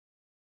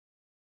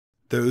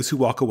Those Who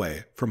Walk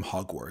Away from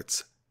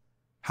Hogwarts.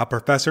 How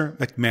Professor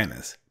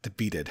McManus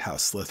Defeated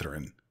House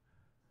Slytherin.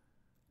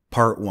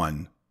 Part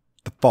 1.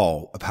 The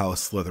Fall of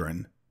House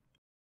Slytherin.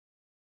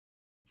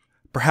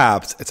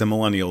 Perhaps it's a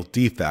millennial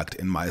defect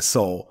in my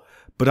soul,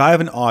 but I have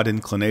an odd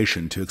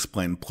inclination to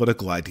explain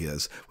political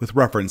ideas with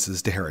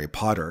references to Harry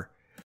Potter.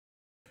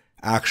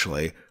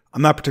 Actually,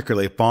 I'm not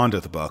particularly fond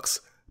of the books,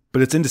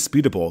 but it's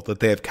indisputable that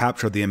they have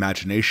captured the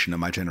imagination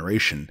of my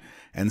generation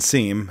and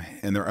seem,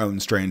 in their own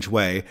strange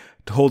way,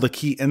 to hold a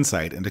key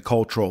insight into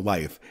cultural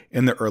life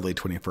in the early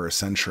 21st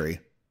century.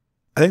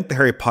 I think the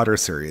Harry Potter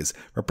series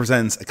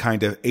represents a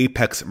kind of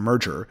apex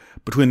merger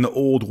between the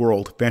old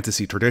world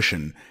fantasy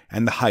tradition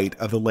and the height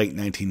of the late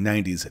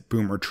 1990s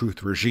boomer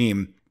truth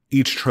regime,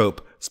 each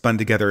trope spun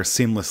together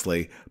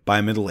seamlessly by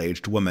a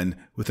middle-aged woman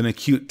with an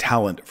acute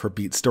talent for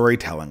beat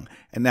storytelling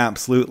and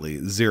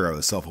absolutely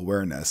zero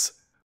self-awareness.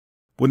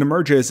 What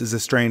emerges is a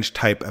strange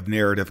type of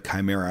narrative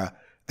chimera,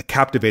 a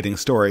captivating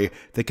story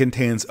that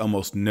contains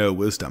almost no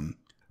wisdom,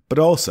 but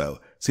also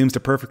seems to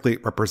perfectly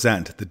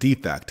represent the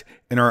defect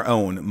in our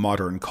own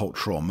modern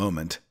cultural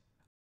moment.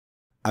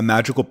 A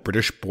magical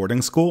British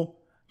boarding school?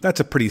 That's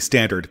a pretty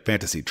standard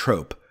fantasy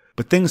trope,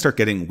 but things start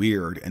getting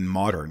weird and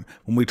modern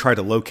when we try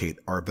to locate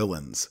our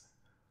villains.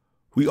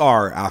 We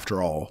are,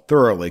 after all,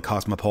 thoroughly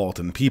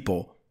cosmopolitan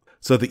people,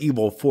 so the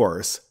evil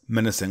force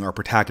menacing our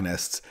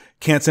protagonists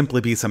can't simply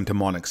be some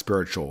demonic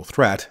spiritual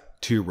threat,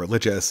 too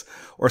religious,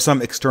 or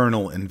some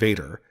external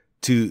invader,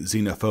 too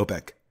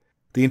xenophobic.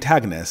 The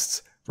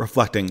antagonists,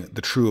 reflecting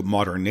the true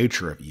modern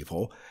nature of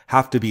evil,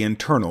 have to be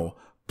internal,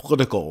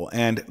 political,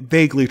 and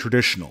vaguely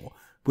traditional,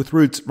 with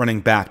roots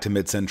running back to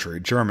mid-century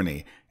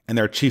Germany, and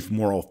their chief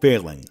moral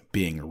failing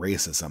being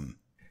racism.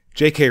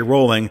 J.K.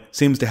 Rowling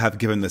seems to have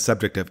given the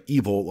subject of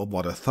evil a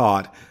lot of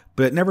thought,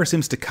 but it never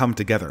seems to come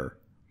together.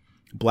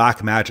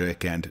 Black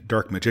magic and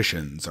dark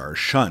magicians are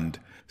shunned,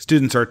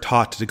 students are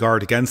taught to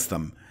guard against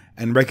them,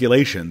 and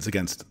regulations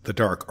against the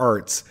dark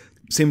arts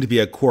seem to be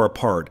a core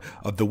part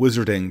of the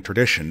wizarding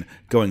tradition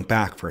going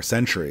back for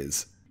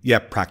centuries.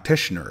 Yet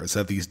practitioners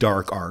of these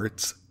dark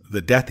arts,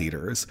 the Death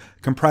Eaters,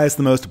 comprise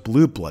the most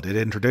blue-blooded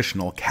and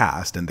traditional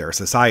caste in their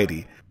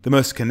society, the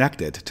most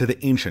connected to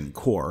the ancient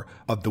core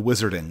of the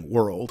wizarding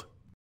world.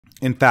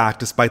 In fact,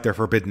 despite their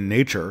forbidden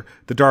nature,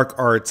 the dark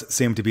arts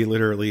seem to be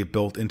literally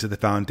built into the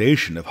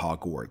foundation of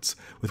Hogwarts,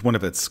 with one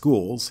of its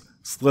schools,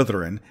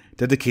 Slytherin,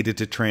 dedicated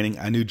to training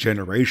a new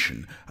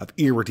generation of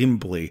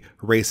irredeemably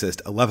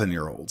racist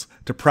 11-year-olds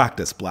to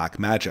practice black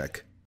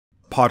magic.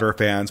 Potter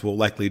fans will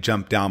likely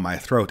jump down my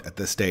throat at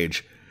this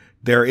stage.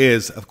 There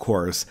is, of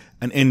course,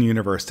 an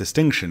in-universe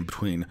distinction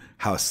between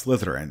House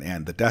Slytherin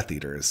and the Death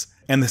Eaters,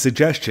 and the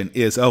suggestion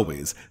is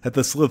always that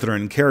the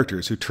Slytherin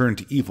characters who turn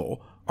to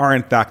evil are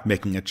in fact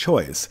making a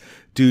choice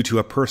due to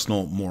a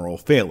personal moral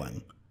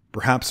failing,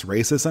 perhaps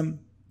racism?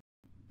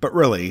 But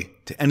really,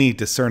 to any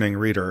discerning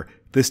reader,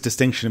 this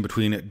distinction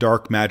between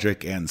dark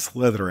magic and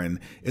Slytherin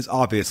is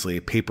obviously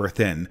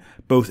paper-thin,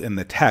 both in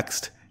the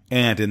text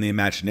and in the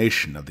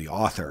imagination of the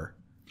author.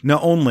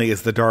 Not only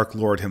is the Dark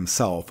Lord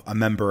himself a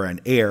member and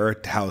heir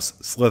to House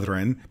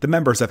Slytherin, the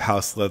members of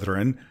House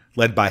Slytherin,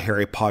 led by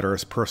Harry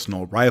Potter's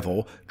personal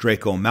rival,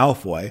 Draco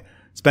Malfoy,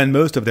 spend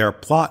most of their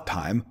plot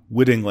time,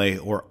 wittingly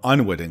or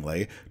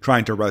unwittingly,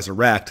 trying to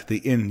resurrect the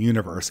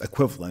in-universe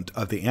equivalent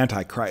of the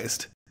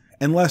Antichrist.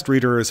 Unless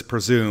readers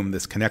presume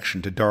this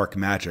connection to dark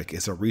magic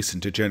is a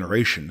recent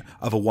degeneration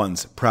of a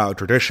once proud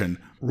tradition,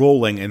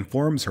 Rowling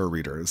informs her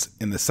readers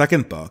in the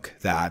second book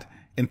that,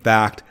 in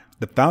fact,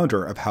 the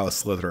founder of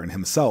House Slytherin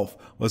himself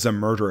was a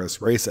murderous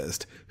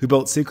racist who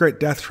built secret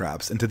death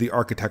traps into the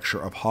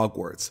architecture of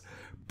Hogwarts,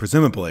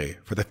 presumably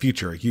for the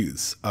future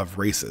use of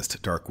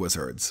racist dark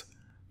wizards.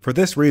 For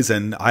this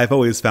reason, I've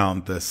always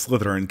found the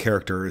Slytherin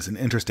characters an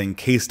interesting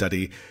case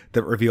study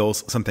that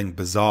reveals something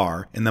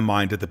bizarre in the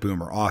mind of the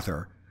boomer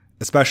author,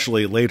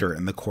 especially later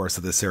in the course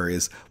of the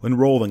series when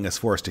Rowling is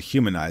forced to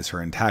humanize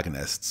her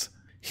antagonists.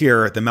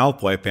 Here, the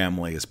Malfoy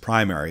family is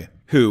primary,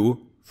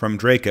 who, from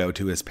Draco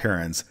to his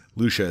parents,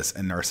 Lucius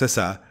and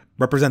Narcissa,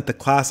 represent the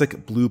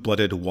classic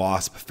blue-blooded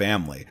wasp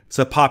family,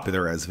 so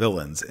popular as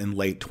villains in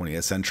late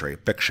 20th century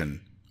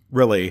fiction.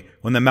 Really,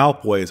 when the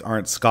Malfoys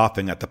aren't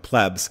scoffing at the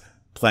plebs,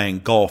 playing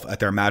golf at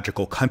their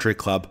magical country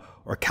club,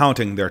 or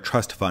counting their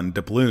trust fund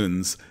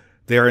doubloons,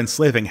 they are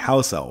enslaving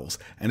house elves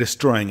and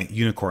destroying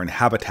unicorn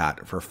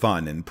habitat for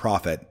fun and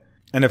profit.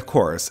 And of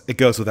course, it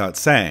goes without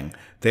saying,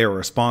 they are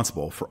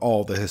responsible for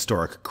all the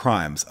historic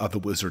crimes of the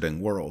wizarding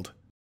world.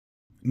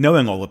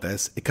 Knowing all of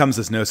this, it comes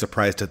as no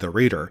surprise to the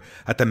reader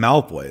that the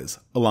Malfoys,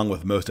 along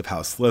with most of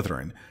House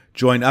Slytherin,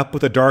 join up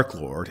with the Dark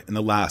Lord in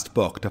the last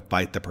book to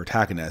fight the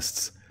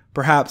protagonists.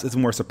 Perhaps it's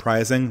more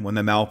surprising when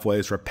the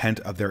Malfoys repent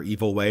of their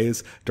evil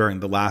ways during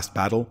the last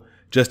battle,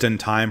 just in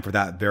time for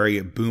that very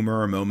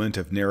boomer moment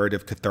of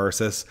narrative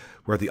catharsis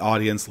where the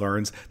audience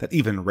learns that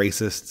even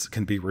racists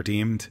can be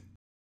redeemed.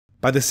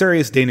 By the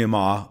series'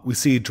 denouement, we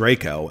see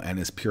Draco and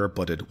his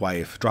pure-blooded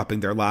wife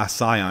dropping their last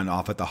scion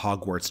off at the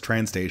Hogwarts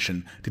train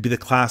station to be the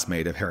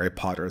classmate of Harry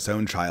Potter's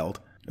own child.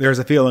 There is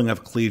a feeling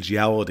of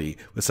collegiality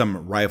with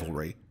some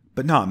rivalry,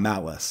 but not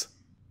malice.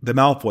 The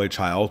Malfoy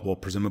child will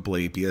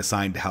presumably be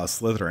assigned to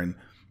House Slytherin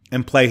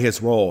and play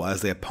his role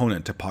as the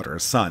opponent to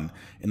Potter's son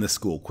in the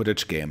school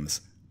Quidditch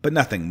games, but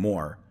nothing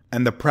more.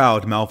 And the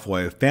proud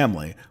Malfoy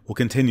family will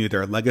continue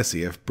their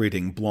legacy of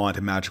breeding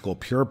blonde magical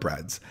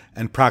purebreds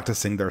and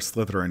practicing their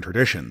Slytherin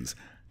traditions,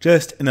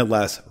 just in a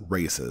less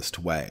racist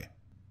way.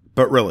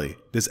 But really,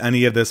 does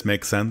any of this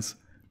make sense?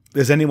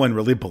 Does anyone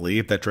really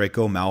believe that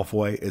Draco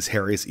Malfoy is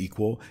Harry's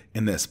equal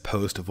in this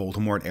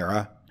post-Voldemort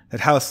era?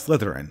 That House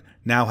Slytherin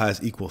now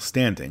has equal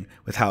standing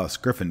with House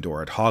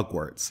Gryffindor at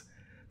Hogwarts?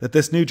 That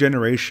this new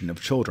generation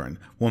of children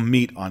will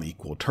meet on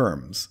equal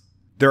terms?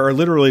 There are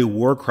literally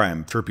war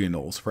crime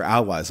tribunals for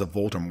allies of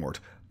Voldemort,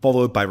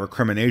 followed by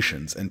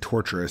recriminations and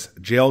torturous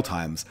jail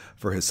times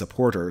for his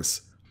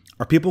supporters.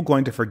 Are people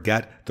going to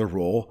forget the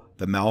role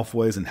the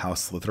Malfoys and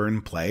House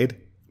Slytherin played?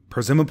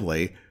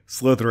 Presumably,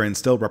 Slytherin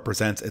still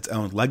represents its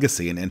own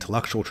legacy and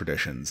intellectual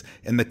traditions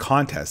in the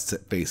contests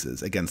it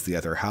faces against the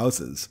other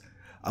houses,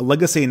 a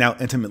legacy now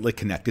intimately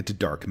connected to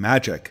dark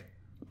magic.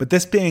 But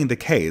this being the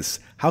case,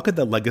 how could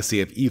the legacy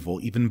of evil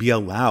even be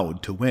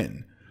allowed to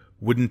win?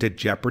 Wouldn't it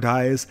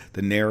jeopardize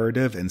the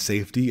narrative and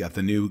safety of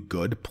the new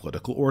good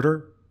political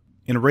order?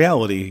 In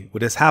reality,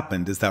 what has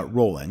happened is that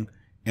Rowling,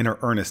 in her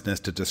earnestness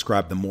to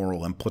describe the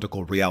moral and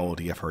political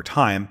reality of her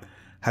time,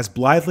 has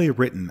blithely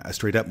written a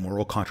straight-up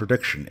moral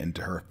contradiction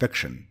into her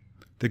fiction.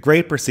 The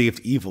great perceived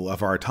evil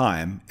of our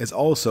time is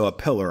also a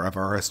pillar of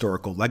our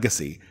historical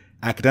legacy,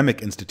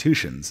 academic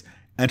institutions,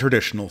 and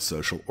traditional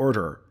social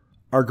order.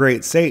 Our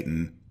great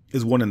Satan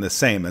is one and the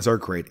same as our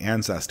great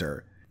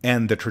ancestor,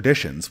 and the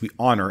traditions we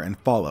honor and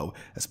follow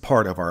as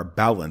part of our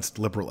balanced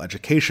liberal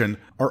education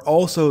are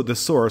also the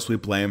source we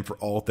blame for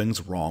all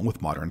things wrong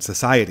with modern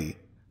society.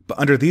 But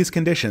under these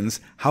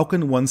conditions, how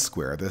can one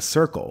square this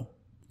circle?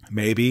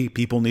 Maybe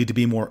people need to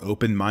be more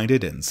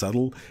open-minded and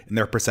subtle in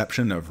their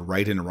perception of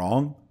right and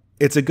wrong?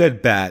 It's a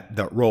good bet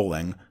that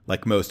Rowling,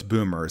 like most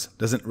boomers,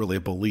 doesn't really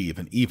believe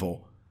in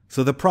evil,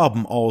 so the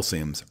problem all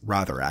seems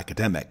rather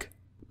academic.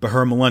 But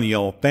her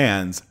millennial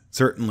fans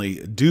certainly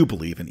do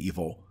believe in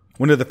evil.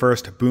 One of the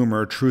first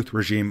boomer truth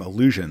regime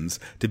illusions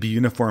to be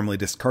uniformly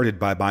discarded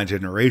by my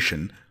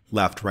generation,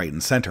 left, right,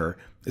 and center,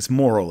 is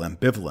moral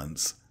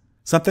ambivalence.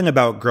 Something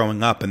about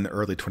growing up in the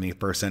early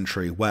 21st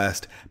century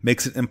West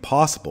makes it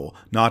impossible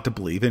not to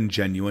believe in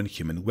genuine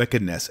human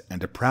wickedness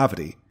and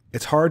depravity.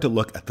 It's hard to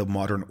look at the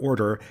modern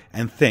order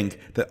and think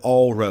that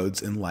all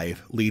roads in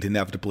life lead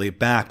inevitably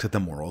back to the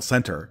moral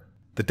center.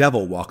 The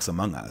devil walks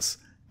among us,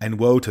 and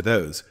woe to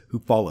those who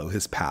follow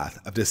his path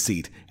of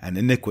deceit and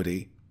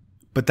iniquity.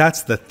 But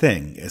that's the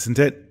thing, isn't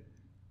it?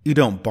 You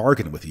don't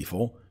bargain with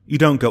evil. You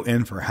don't go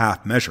in for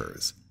half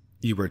measures.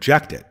 You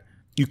reject it.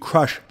 You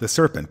crush the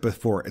serpent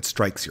before it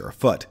strikes your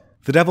foot.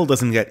 The devil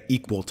doesn't get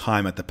equal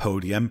time at the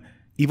podium.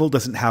 Evil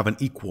doesn't have an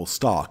equal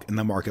stock in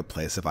the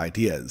marketplace of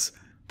ideas.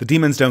 The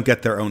demons don't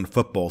get their own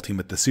football team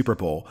at the Super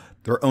Bowl,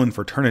 their own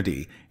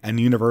fraternity and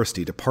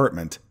university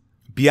department.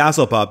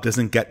 Beelzebub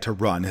doesn't get to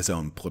run his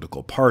own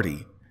political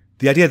party.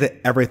 The idea that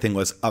everything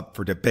was up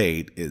for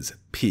debate is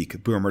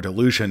peak boomer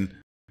delusion.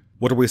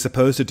 What are we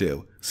supposed to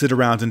do? Sit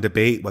around and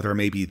debate whether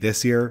maybe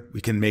this year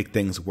we can make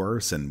things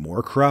worse and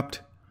more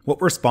corrupt?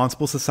 What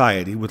responsible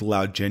society would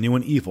allow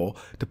genuine evil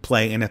to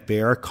play in a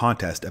fair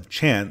contest of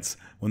chance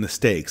when the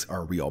stakes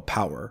are real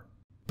power?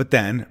 But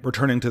then,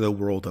 returning to the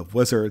world of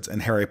wizards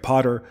and Harry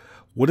Potter,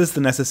 what is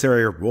the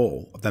necessary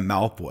role of the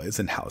Malfoys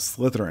and House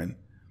Slytherin?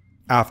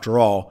 After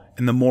all,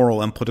 in the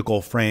moral and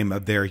political frame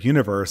of their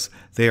universe,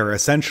 they are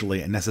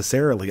essentially and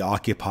necessarily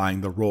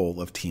occupying the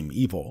role of Team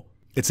Evil.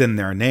 It's in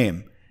their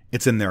name.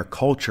 It's in their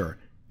culture.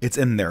 It's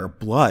in their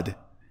blood.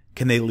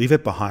 Can they leave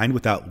it behind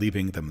without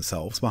leaving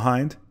themselves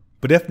behind?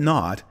 But if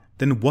not,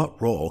 then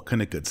what role can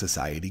a good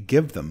society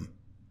give them?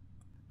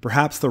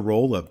 Perhaps the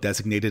role of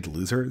designated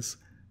losers?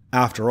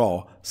 After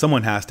all,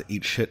 someone has to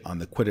eat shit on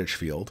the Quidditch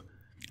field.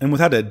 And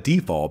without a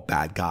default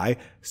bad guy,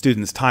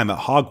 students' time at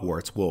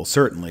Hogwarts will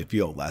certainly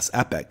feel less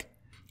epic.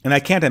 And I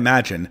can't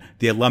imagine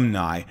the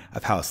alumni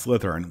of House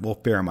Slytherin will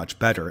fare much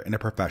better in a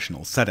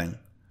professional setting.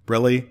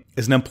 Really?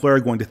 Is an employer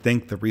going to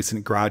think the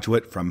recent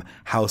graduate from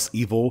House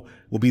Evil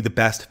will be the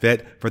best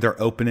fit for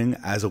their opening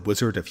as a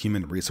wizard of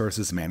human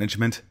resources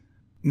management?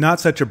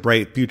 Not such a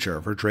bright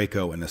future for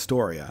Draco and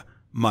Astoria,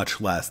 much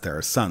less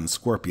their son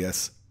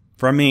Scorpius.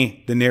 For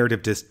me, the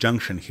narrative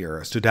disjunction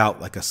here stood out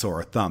like a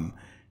sore thumb,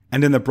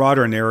 and in the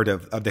broader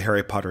narrative of the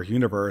Harry Potter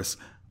universe,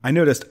 I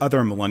noticed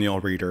other millennial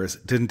readers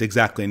didn't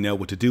exactly know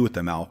what to do with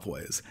the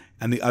Malfoys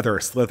and the other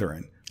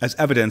Slytherin, as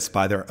evidenced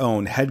by their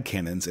own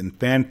headcanons and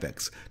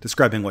fanfics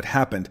describing what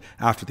happened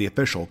after the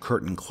official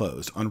curtain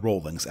closed on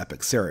Rowling's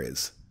epic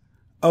series.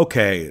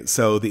 Okay,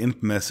 so the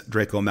infamous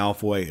Draco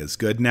Malfoy is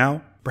good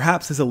now?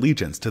 Perhaps his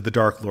allegiance to the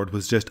Dark Lord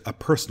was just a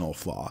personal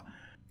flaw.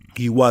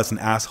 He was an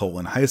asshole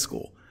in high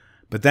school,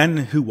 but then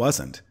who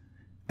wasn't?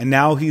 And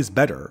now he's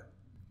better.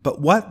 But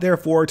what,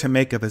 therefore, to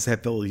make of his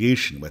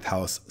affiliation with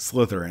House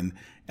Slytherin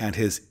and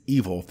his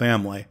evil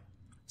family?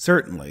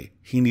 Certainly,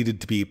 he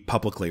needed to be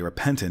publicly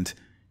repentant,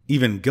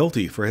 even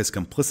guilty for his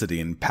complicity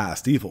in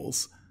past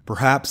evils.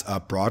 Perhaps a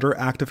broader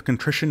act of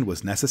contrition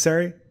was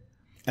necessary?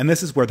 And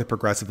this is where the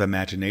progressive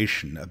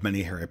imagination of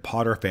many Harry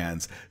Potter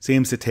fans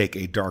seems to take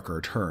a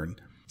darker turn,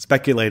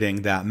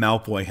 speculating that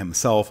Malfoy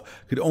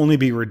himself could only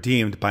be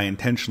redeemed by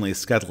intentionally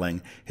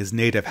scuttling his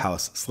native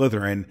house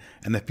Slytherin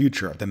and the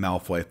future of the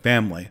Malfoy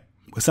family,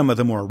 with some of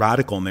the more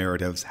radical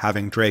narratives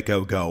having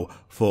Draco go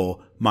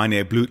full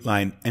meine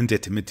Blutlein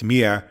endet mit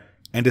mir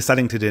and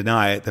deciding to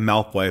deny the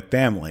Malfoy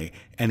family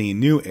any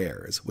new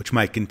heirs which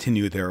might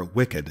continue their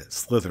wicked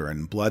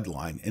Slytherin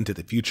bloodline into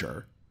the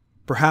future.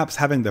 Perhaps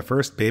having the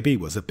first baby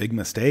was a big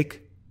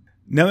mistake?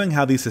 Knowing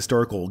how these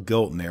historical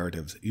guilt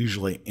narratives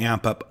usually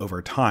amp up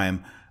over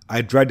time,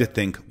 I dread to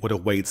think what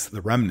awaits the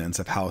remnants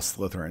of House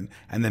Slytherin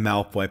and the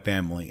Malfoy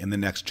family in the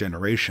next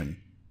generation.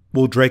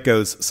 Will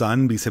Draco's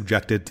son be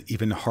subjected to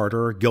even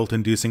harder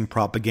guilt-inducing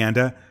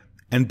propaganda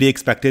and be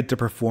expected to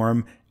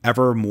perform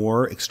ever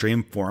more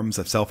extreme forms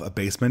of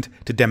self-abasement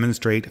to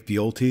demonstrate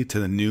fealty to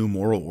the new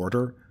moral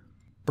order?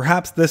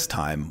 Perhaps this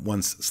time,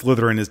 once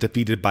Slytherin is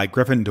defeated by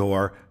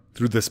Gryffindor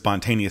through the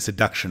spontaneous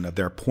deduction of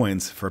their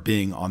points for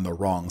being on the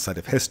wrong side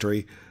of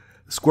history,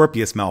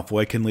 Scorpius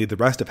Malfoy can lead the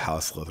rest of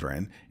House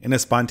Slytherin in a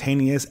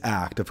spontaneous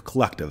act of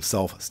collective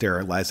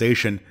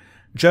self-sterilization,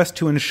 just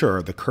to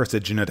ensure the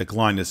cursed genetic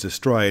line is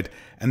destroyed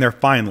and there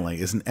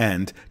finally is an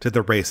end to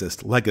the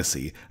racist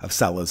legacy of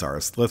Salazar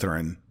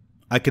Slytherin.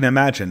 I can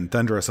imagine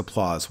thunderous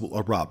applause will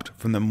erupt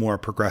from the more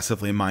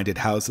progressively minded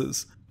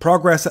houses.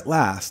 Progress at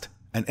last!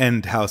 An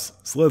end House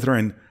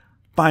Slytherin!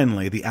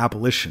 Finally, the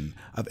abolition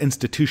of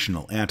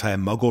institutional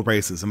anti-Muggle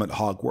racism at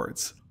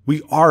Hogwarts.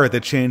 We are the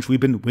change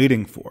we've been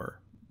waiting for.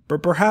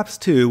 But perhaps,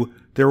 too,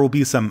 there will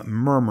be some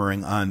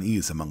murmuring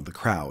unease among the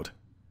crowd.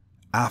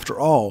 After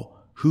all,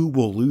 who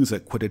will lose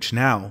at Quidditch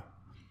now?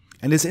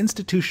 And is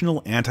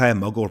institutional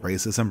anti-Muggle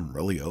racism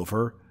really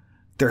over?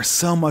 There's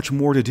so much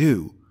more to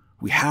do.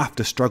 We have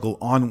to struggle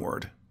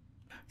onward.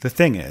 The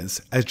thing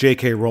is, as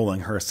J.K.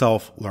 Rowling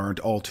herself learned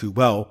all too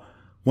well,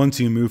 once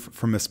you move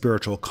from a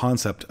spiritual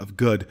concept of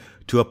good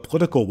to a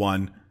political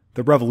one,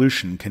 the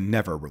revolution can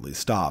never really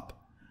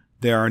stop.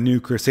 There are new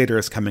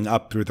crusaders coming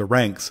up through the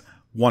ranks,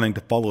 wanting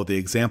to follow the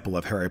example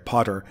of Harry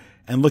Potter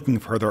and looking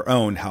for their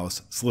own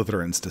House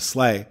Slytherins to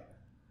slay.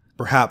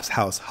 Perhaps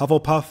House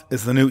Hufflepuff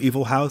is the new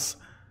evil house?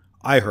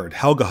 I heard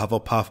Helga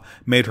Hufflepuff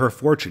made her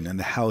fortune in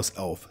the house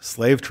elf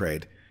slave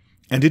trade.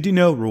 And did you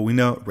know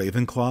Rowena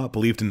Ravenclaw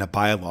believed in a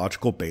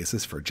biological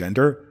basis for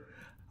gender?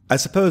 I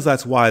suppose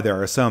that's why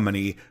there are so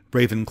many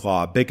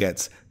Ravenclaw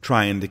bigots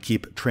trying to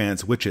keep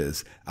trans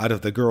witches out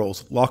of the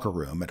girls' locker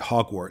room at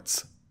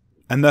Hogwarts.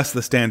 And thus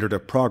the standard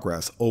of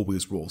progress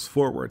always rolls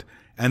forward,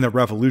 and the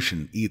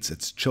revolution eats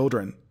its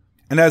children.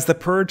 And as the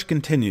purge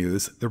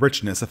continues, the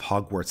richness of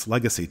Hogwarts'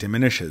 legacy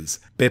diminishes,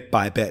 bit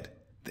by bit,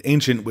 the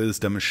ancient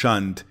wisdom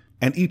shunned,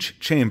 and each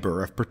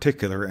chamber of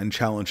particular and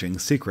challenging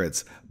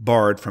secrets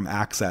barred from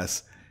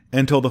access,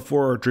 until the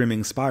four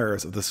dreaming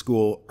spires of the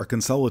school are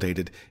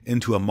consolidated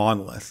into a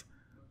monolith,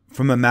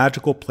 from a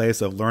magical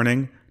place of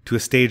learning to a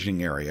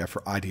staging area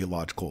for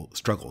ideological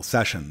struggle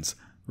sessions,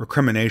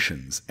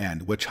 recriminations,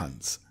 and witch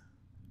hunts.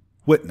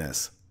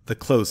 Witness the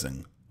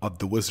closing of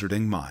the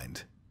Wizarding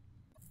Mind.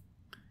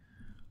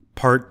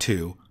 Part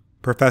 2.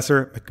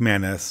 Professor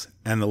McManus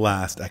and the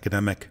Last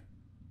Academic.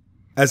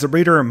 As a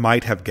reader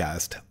might have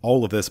guessed,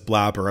 all of this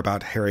blabber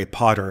about Harry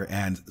Potter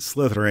and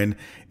Slytherin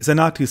is a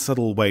not too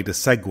subtle way to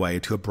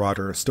segue to a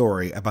broader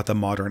story about the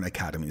modern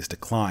academy's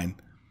decline.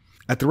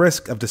 At the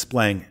risk of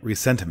displaying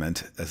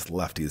resentment, as the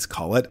lefties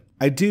call it,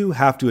 I do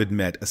have to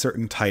admit a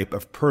certain type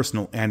of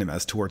personal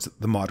animus towards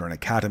the modern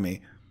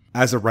academy.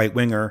 As a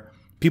right-winger,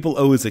 people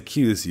always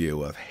accuse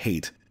you of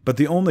hate, but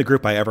the only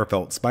group I ever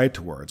felt spite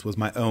towards was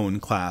my own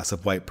class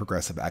of white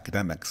progressive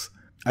academics.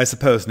 I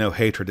suppose no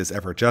hatred is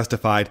ever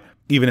justified,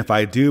 even if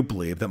I do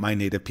believe that my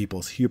native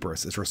people's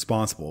hubris is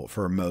responsible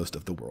for most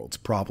of the world's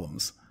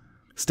problems.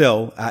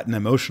 Still, at an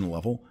emotional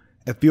level,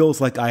 it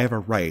feels like I have a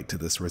right to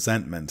this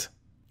resentment.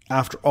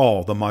 After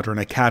all, the modern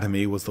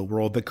academy was the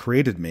world that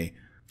created me.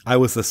 I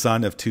was the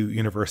son of 2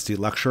 university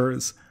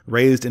lecturers,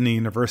 raised in a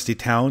university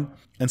town,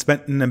 and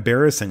spent an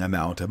embarrassing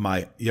amount of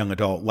my young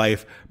adult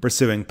life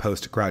pursuing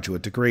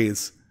postgraduate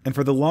degrees. And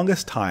for the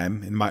longest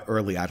time, in my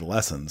early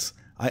adolescence,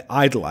 I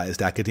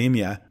idolized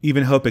academia,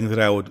 even hoping that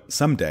I would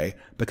someday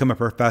become a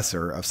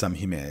professor of some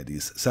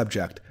humanities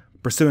subject,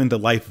 pursuing the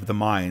life of the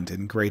mind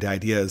and great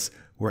ideas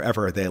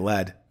wherever they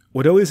led.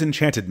 What always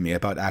enchanted me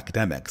about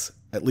academics,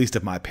 at least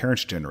of my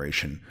parents'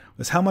 generation,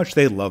 was how much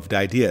they loved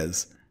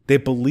ideas. They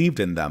believed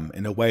in them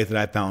in a way that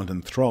I found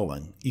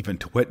enthralling, even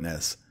to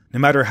witness, no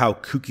matter how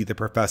kooky the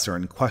professor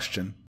in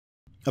question.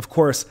 Of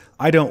course,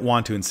 I don't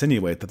want to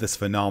insinuate that this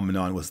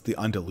phenomenon was the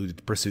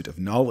undiluted pursuit of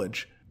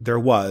knowledge. There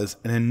was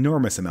an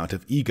enormous amount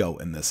of ego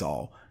in this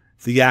all.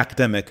 The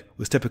academic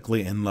was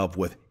typically in love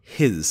with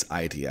his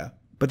idea.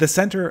 But the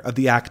center of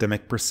the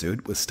academic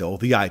pursuit was still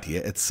the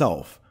idea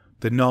itself,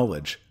 the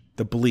knowledge,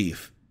 the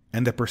belief,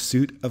 and the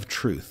pursuit of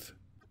truth.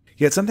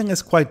 Yet something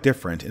is quite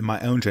different in my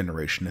own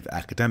generation of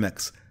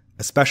academics,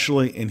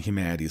 especially in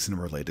humanities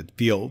and related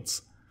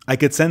fields. I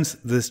could sense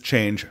this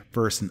change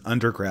first in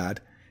undergrad,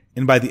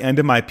 and by the end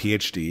of my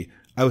PhD,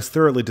 I was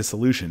thoroughly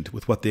disillusioned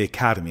with what the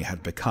Academy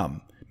had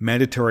become,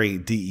 mandatory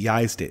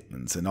DEI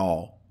statements and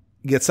all.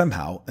 Yet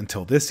somehow,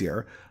 until this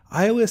year,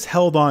 I always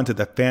held on to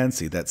the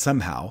fancy that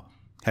somehow,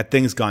 had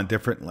things gone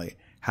differently,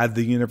 had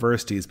the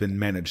universities been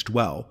managed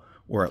well,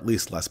 or at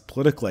least less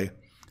politically,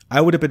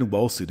 I would have been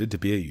well suited to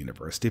be a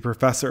university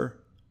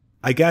professor.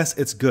 I guess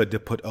it's good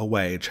to put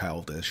away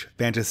childish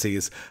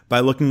fantasies by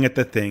looking at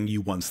the thing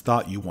you once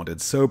thought you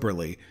wanted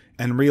soberly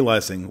and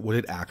realizing what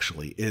it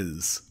actually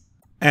is.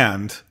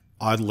 And,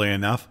 oddly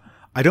enough,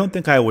 I don't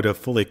think I would have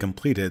fully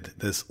completed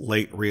this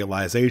late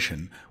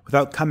realization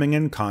without coming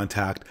in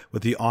contact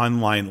with the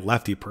online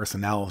lefty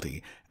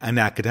personality and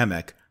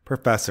academic,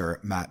 Professor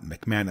Matt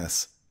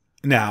McManus.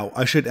 Now,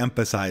 I should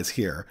emphasize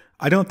here,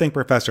 I don't think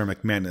Professor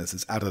McManus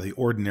is out of the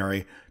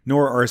ordinary,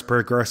 nor are his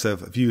progressive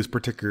views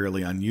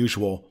particularly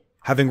unusual.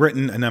 Having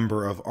written a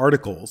number of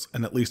articles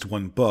and at least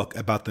one book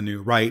about the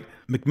New Right,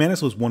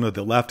 McManus was one of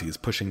the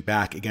lefties pushing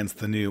back against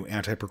the new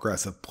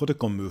anti-progressive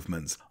political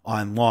movements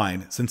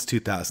online since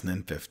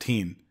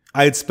 2015.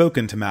 I had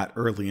spoken to Matt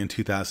early in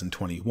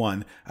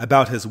 2021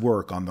 about his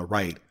work on the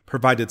right,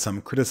 provided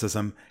some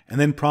criticism, and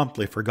then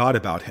promptly forgot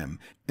about him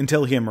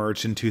until he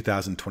emerged in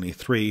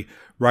 2023,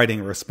 writing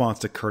a response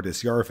to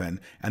Curtis Yarvin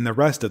and the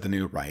rest of the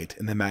New Right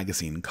in the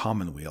magazine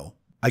Commonweal.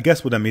 I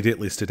guess what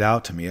immediately stood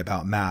out to me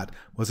about Matt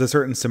was a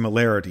certain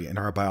similarity in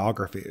our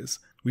biographies.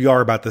 We are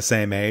about the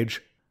same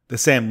age, the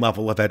same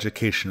level of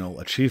educational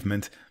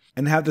achievement,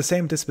 and have the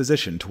same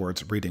disposition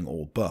towards reading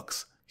old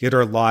books. Yet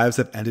our lives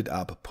have ended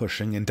up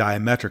pushing in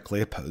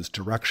diametrically opposed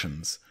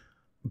directions.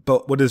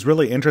 But what is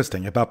really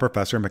interesting about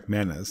Professor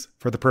McManus,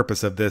 for the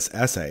purpose of this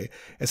essay,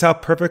 is how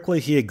perfectly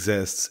he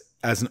exists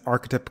as an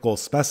archetypical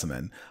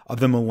specimen of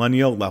the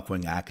millennial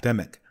left-wing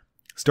academic,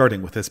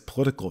 starting with his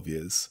political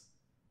views.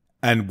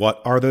 And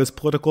what are those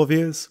political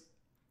views?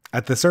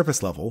 At the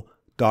surface level,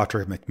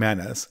 Dr.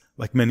 McManus,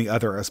 like many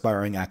other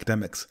aspiring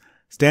academics,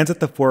 stands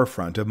at the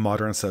forefront of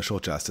modern social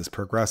justice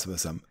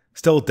progressivism,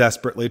 still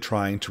desperately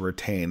trying to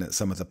retain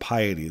some of the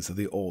pieties of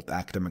the old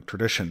academic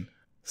tradition.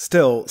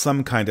 Still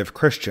some kind of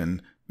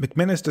Christian,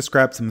 McManus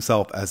describes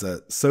himself as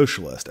a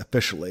socialist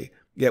officially,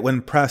 yet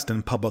when pressed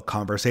in public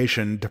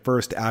conversation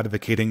defers to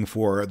advocating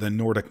for the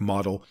Nordic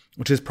model,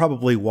 which is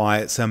probably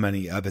why so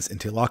many of his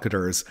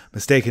interlocutors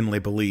mistakenly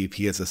believe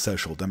he is a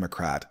social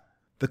democrat.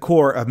 The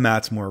core of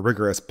Matt's more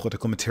rigorous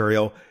political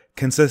material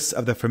consists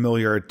of the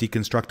familiar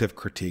deconstructive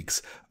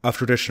critiques of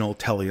traditional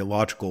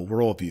teleological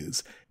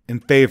worldviews in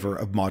favor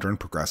of modern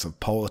progressive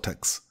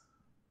politics.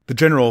 The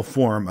general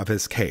form of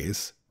his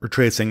case,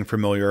 retracing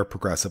familiar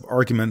progressive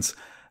arguments,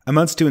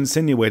 amounts to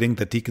insinuating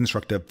that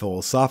deconstructive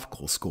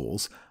philosophical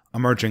schools,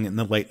 emerging in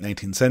the late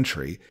 19th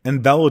century,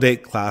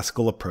 invalidate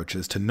classical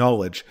approaches to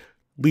knowledge,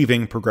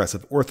 leaving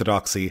progressive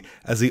orthodoxy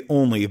as the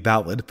only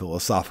valid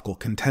philosophical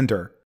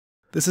contender.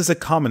 This is a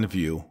common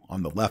view,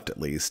 on the left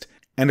at least,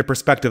 and a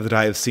perspective that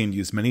I have seen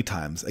used many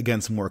times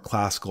against more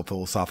classical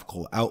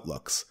philosophical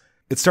outlooks.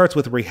 It starts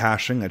with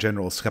rehashing a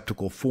general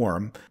skeptical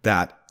form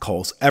that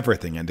calls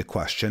everything into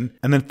question,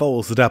 and then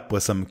follows it up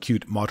with some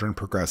cute modern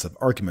progressive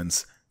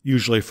arguments,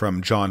 usually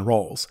from John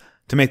Rawls,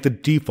 to make the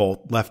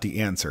default lefty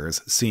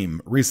answers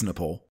seem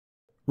reasonable.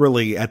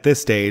 Really, at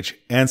this stage,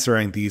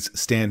 answering these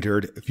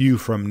standard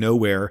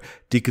view-from-nowhere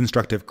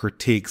deconstructive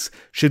critiques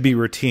should be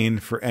routine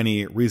for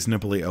any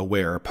reasonably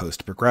aware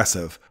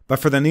post-progressive, but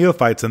for the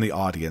neophytes in the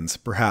audience,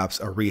 perhaps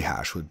a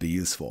rehash would be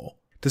useful.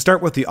 To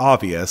start with the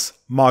obvious,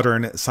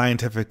 modern,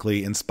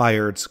 scientifically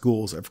inspired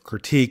schools of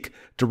critique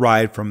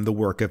derived from the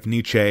work of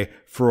Nietzsche,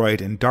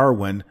 Freud, and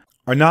Darwin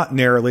are not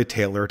narrowly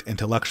tailored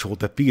intellectual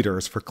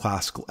defeaters for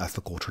classical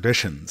ethical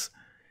traditions.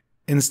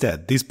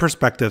 Instead, these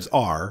perspectives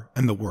are,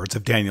 in the words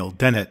of Daniel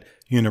Dennett,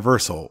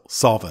 universal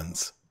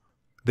solvents.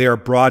 They are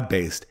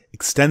broad-based,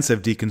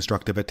 extensive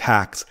deconstructive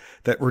attacks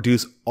that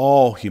reduce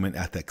all human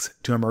ethics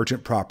to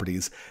emergent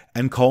properties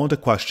and call into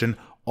question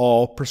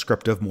all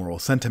prescriptive moral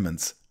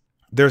sentiments.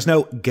 There's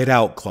no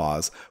get-out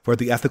clause for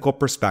the ethical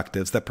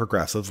perspectives that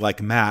progressives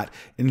like Matt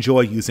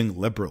enjoy using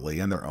liberally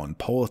in their own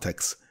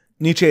politics.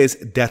 Nietzsche's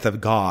death of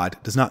God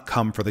does not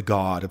come for the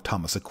God of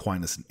Thomas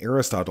Aquinas and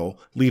Aristotle,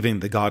 leaving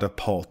the God of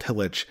Paul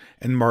Tillich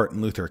and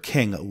Martin Luther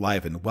King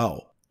alive and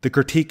well. The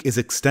critique is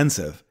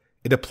extensive.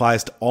 It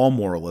applies to all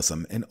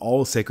moralism and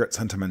all sacred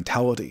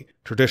sentimentality,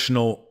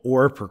 traditional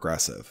or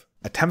progressive.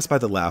 Attempts by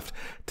the left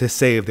to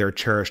save their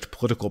cherished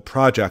political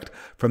project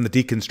from the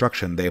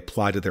deconstruction they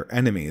apply to their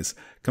enemies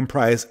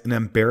comprise an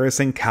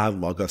embarrassing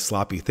catalog of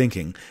sloppy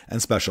thinking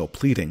and special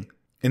pleading.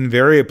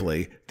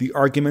 Invariably, the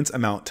arguments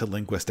amount to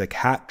linguistic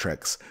hat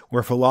tricks,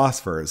 where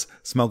philosophers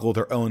smuggle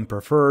their own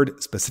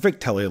preferred, specific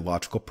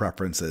teleological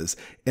preferences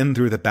in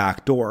through the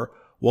back door,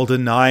 while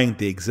denying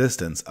the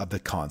existence of the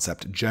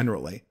concept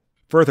generally.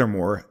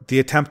 Furthermore, the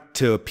attempt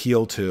to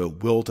appeal to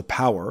will to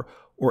power,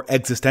 or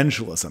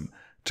existentialism,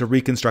 to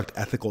reconstruct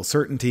ethical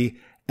certainty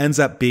ends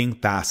up being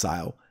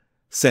facile,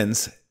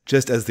 since,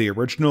 just as the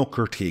original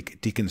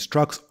critique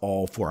deconstructs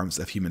all forms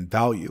of human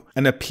value,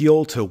 an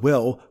appeal to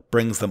will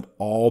brings them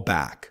all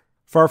back.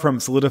 Far from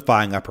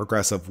solidifying a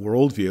progressive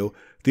worldview,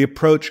 the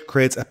approach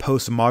creates a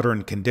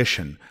postmodern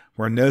condition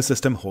where no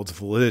system holds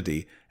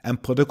validity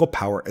and political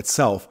power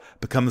itself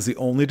becomes the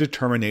only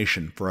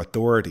determination for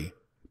authority.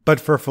 But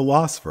for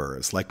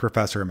philosophers like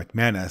Professor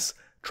McManus,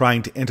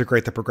 trying to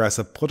integrate the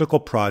progressive political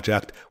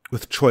project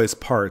with choice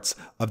parts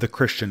of the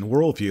Christian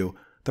worldview,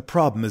 the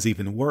problem is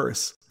even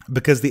worse,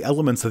 because the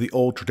elements of the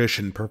old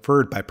tradition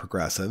preferred by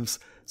progressives,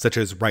 such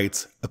as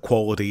rights,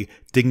 equality,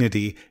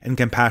 dignity, and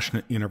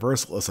compassionate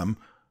universalism,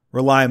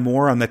 rely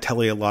more on the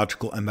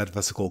teleological and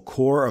metaphysical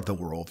core of the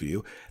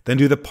worldview than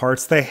do the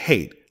parts they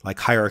hate, like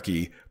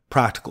hierarchy,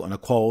 practical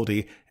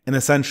inequality, and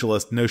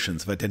essentialist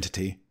notions of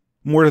identity.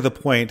 More to the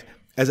point,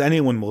 as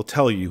anyone will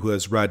tell you who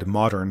has read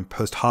modern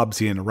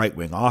post-Hobbesian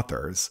right-wing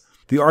authors,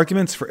 the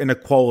arguments for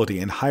inequality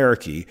and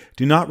hierarchy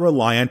do not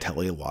rely on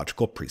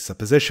teleological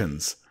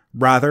presuppositions.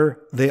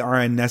 Rather, they are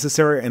a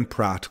necessary and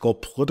practical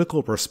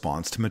political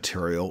response to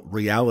material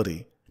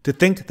reality. To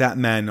think that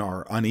men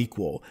are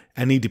unequal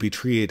and need to be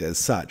treated as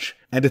such,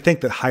 and to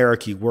think that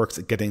hierarchy works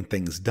at getting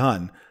things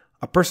done,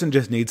 a person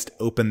just needs to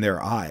open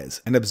their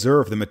eyes and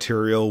observe the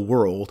material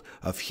world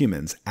of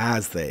humans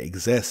as they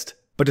exist.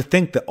 But to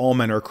think that all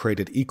men are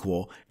created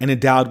equal and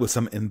endowed with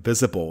some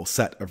invisible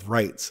set of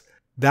rights,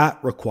 that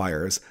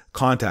requires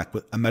contact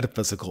with a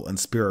metaphysical and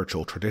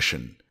spiritual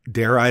tradition.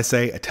 Dare I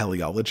say a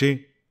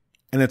teleology?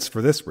 And it's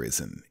for this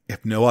reason,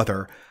 if no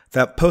other,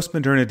 that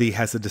postmodernity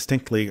has a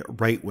distinctly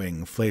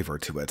right-wing flavor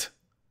to it.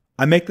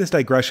 I make this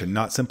digression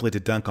not simply to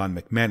dunk on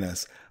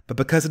McManus, but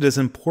because it is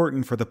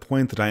important for the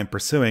point that I am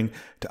pursuing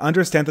to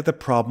understand that the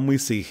problem we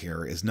see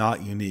here is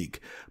not unique,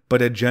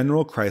 but a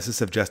general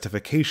crisis of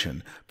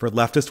justification for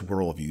leftist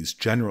worldviews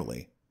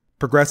generally.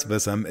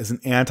 Progressivism is an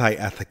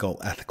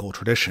anti-ethical ethical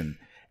tradition,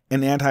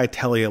 an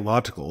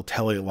anti-teleological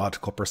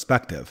teleological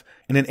perspective,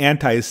 and an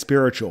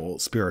anti-spiritual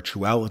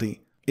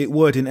spirituality. It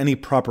would, in any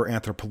proper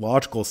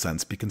anthropological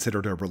sense, be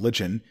considered a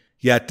religion,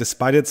 yet,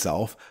 despite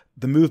itself,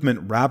 the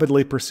movement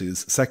rapidly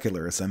pursues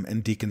secularism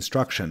and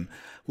deconstruction,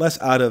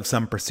 less out of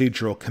some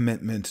procedural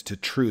commitment to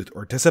truth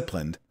or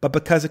discipline, but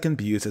because it can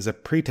be used as a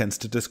pretense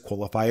to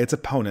disqualify its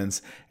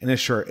opponents and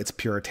assure its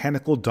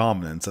puritanical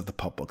dominance of the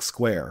public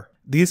square.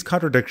 These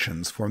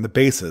contradictions form the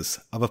basis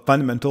of a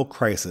fundamental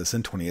crisis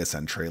in 20th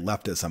century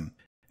leftism.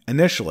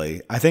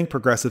 Initially, I think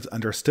progressives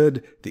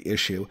understood the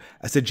issue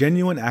as a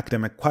genuine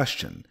academic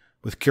question,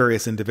 with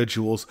curious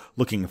individuals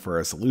looking for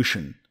a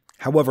solution.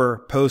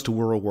 However,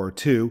 post-World War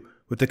II,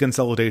 with the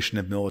consolidation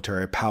of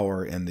military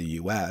power in the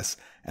US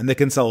and the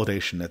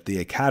consolidation of the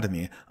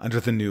academy under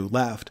the New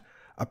Left,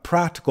 a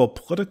practical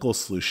political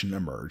solution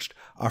emerged,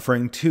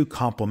 offering two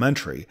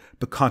complementary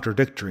but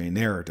contradictory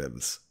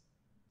narratives.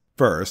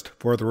 First,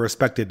 for the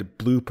respected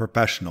blue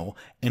professional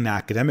and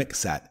academic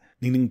set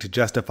needing to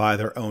justify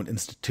their own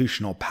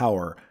institutional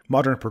power,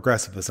 modern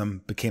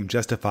progressivism became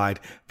justified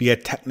via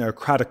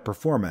technocratic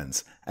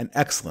performance and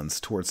excellence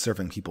towards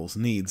serving people's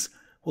needs,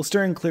 while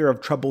steering clear of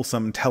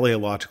troublesome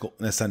teleological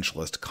and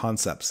essentialist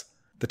concepts.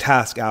 The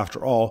task,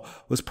 after all,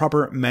 was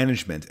proper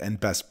management and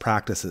best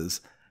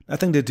practices,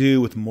 nothing to do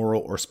with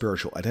moral or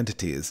spiritual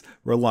identities,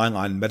 relying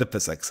on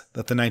metaphysics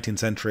that the 19th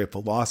century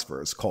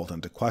philosophers called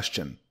into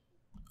question.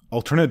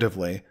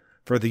 Alternatively,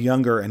 for the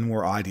younger and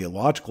more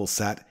ideological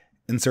set,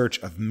 in search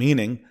of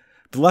meaning,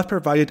 the left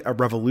provided a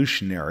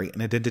revolutionary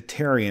and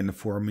identitarian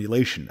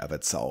formulation of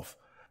itself.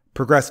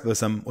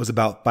 Progressivism was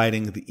about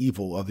fighting the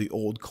evil of the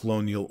old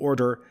colonial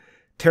order,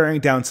 tearing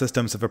down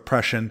systems of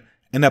oppression,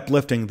 and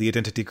uplifting the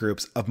identity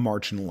groups of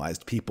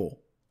marginalized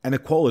people. And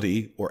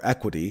equality, or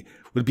equity,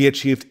 would be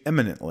achieved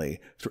imminently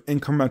through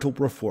incremental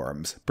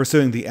reforms,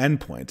 pursuing the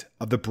endpoint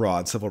of the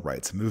broad civil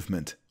rights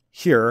movement.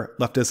 Here,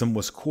 leftism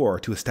was core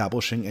to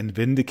establishing and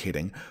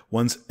vindicating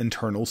one's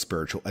internal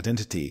spiritual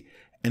identity,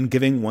 and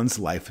giving one's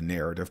life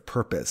narrative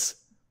purpose.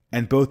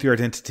 And both your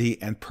identity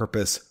and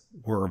purpose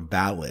were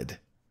valid.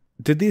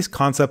 Did these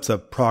concepts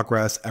of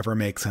progress ever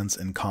make sense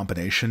in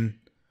combination?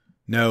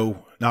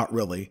 No, not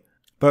really.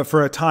 But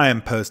for a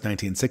time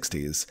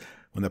post-1960s,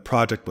 when the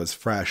project was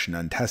fresh and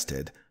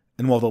untested,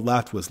 and while the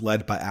left was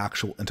led by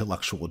actual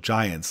intellectual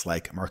giants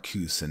like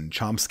Marcuse and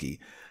Chomsky,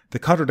 the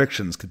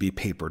contradictions could be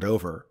papered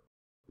over.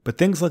 But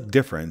things look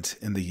different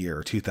in the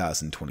year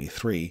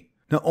 2023.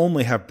 Not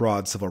only have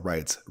broad civil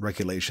rights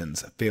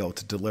regulations failed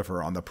to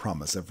deliver on the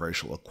promise of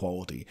racial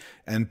equality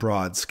and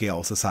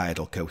broad-scale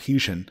societal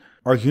cohesion,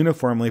 our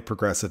uniformly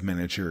progressive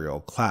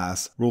managerial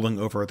class, ruling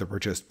over the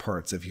richest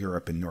parts of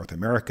Europe and North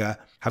America,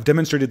 have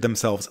demonstrated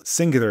themselves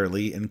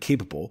singularly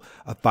incapable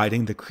of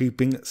fighting the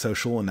creeping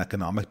social and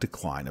economic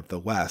decline of the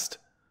West.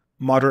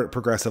 Moderate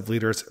progressive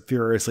leaders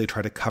furiously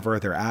try to cover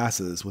their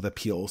asses with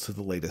appeals to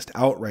the latest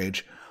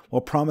outrage,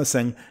 while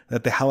promising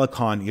that the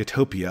halcyon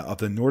utopia of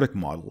the Nordic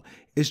model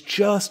is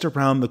just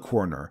around the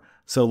corner,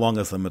 so long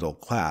as the middle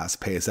class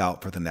pays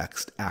out for the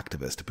next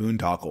activist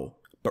boondoggle.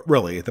 But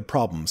really, the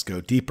problems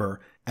go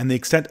deeper, and the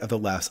extent of the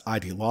left's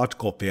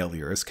ideological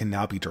failures can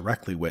now be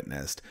directly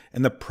witnessed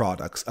in the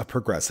products of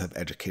progressive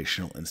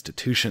educational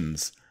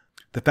institutions.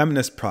 The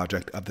feminist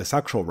project of the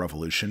sexual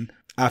revolution,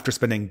 after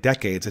spending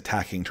decades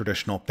attacking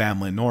traditional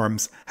family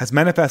norms, has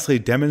manifestly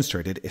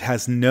demonstrated it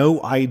has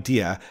no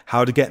idea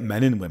how to get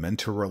men and women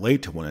to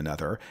relate to one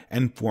another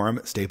and form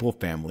stable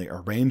family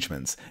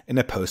arrangements in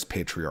a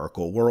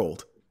post-patriarchal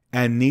world.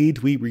 And need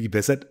we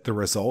revisit the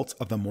results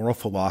of the moral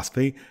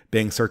philosophy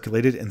being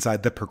circulated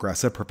inside the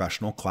progressive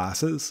professional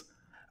classes?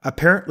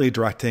 Apparently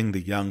directing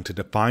the young to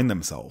define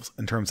themselves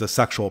in terms of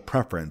sexual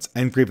preference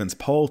and grievance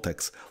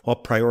politics while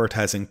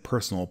prioritizing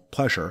personal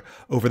pleasure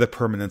over the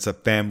permanence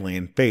of family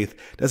and faith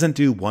doesn't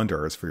do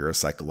wonders for your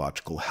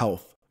psychological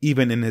health.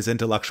 Even in his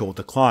intellectual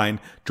decline,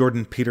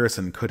 Jordan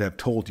Peterson could have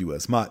told you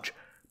as much,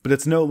 but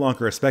it's no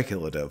longer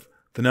speculative.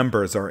 The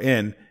numbers are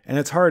in, and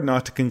it's hard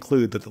not to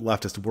conclude that the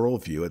leftist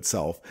worldview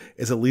itself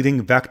is a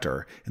leading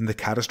vector in the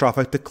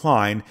catastrophic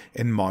decline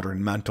in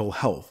modern mental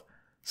health,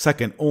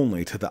 second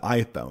only to the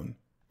iPhone.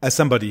 As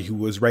somebody who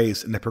was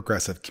raised in a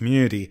progressive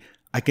community,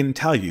 I can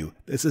tell you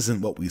this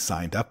isn't what we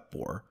signed up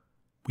for.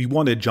 We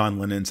wanted John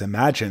Lennon's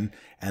Imagine,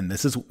 and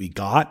this is what we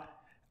got?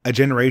 A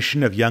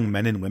generation of young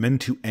men and women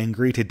too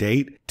angry to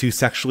date, too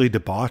sexually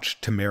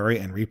debauched to marry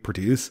and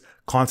reproduce,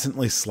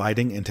 constantly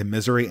sliding into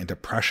misery and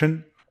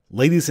depression?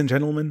 Ladies and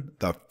gentlemen,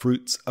 the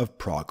fruits of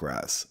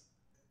progress.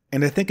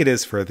 And I think it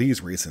is for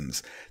these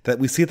reasons that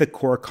we see the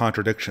core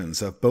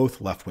contradictions of both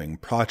left-wing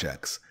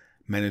projects,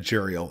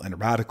 managerial and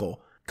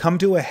radical, come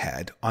to a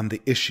head on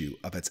the issue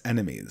of its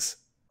enemies.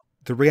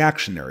 The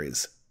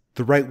reactionaries,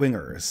 the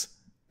right-wingers,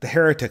 the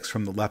heretics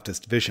from the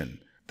leftist vision,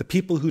 the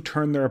people who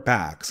turn their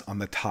backs on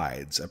the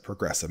tides of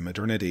progressive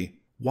modernity.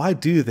 Why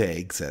do they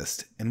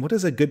exist, and what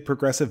does a good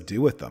progressive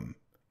do with them?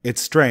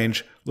 It's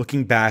strange,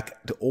 looking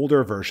back to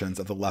older versions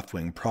of the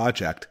left-wing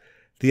project,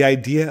 the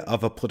idea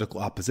of a political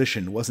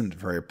opposition wasn't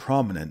very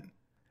prominent.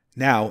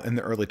 Now, in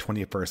the early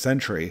 21st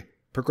century,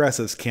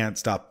 progressives can't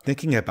stop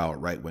thinking about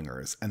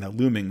right-wingers and the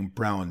looming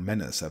brown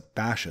menace of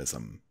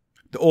fascism.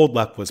 The old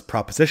left was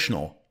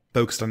propositional,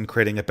 focused on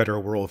creating a better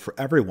world for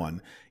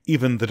everyone,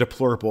 even the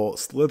deplorable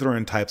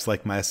Slytherin types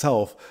like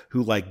myself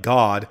who like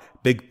God,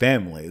 big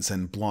families,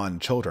 and blonde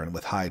children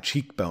with high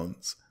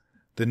cheekbones.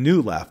 The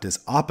new left is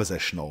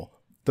oppositional,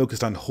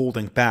 focused on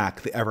holding back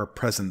the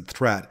ever-present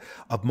threat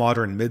of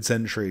modern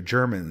mid-century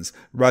Germans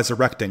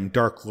resurrecting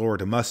Dark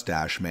Lord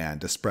Mustache Man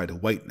to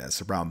spread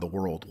whiteness around the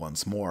world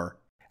once more.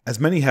 As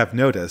many have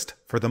noticed,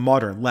 for the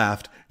modern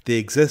left, the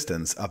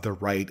existence of the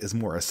right is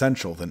more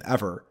essential than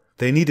ever.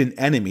 They need an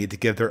enemy to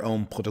give their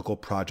own political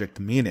project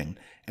meaning,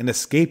 and a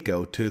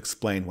scapegoat to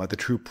explain why the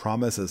true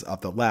promises of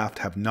the left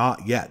have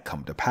not yet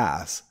come to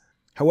pass.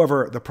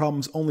 However, the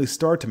problems only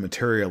start to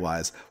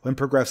materialize when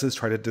progressives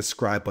try to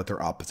describe what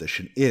their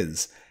opposition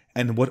is,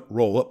 and what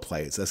role it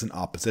plays as an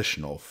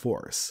oppositional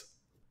force.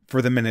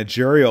 For the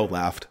managerial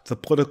left, the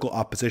political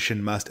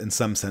opposition must in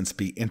some sense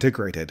be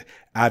integrated,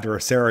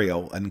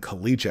 adversarial, and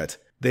collegiate.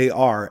 They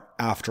are,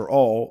 after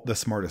all, the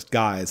smartest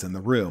guys in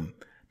the room.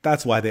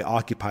 That's why they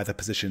occupy the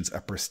positions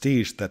of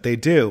prestige that they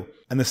do,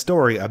 and the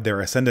story of their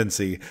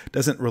ascendancy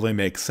doesn't really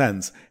make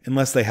sense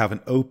unless they have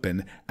an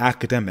open,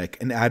 academic,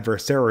 and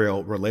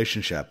adversarial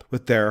relationship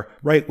with their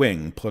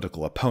right-wing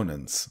political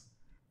opponents.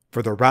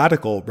 For the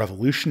radical,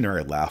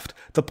 revolutionary left,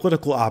 the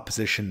political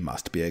opposition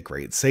must be a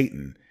great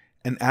Satan,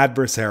 an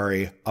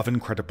adversary of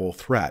incredible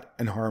threat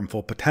and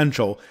harmful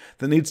potential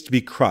that needs to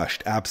be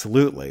crushed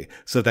absolutely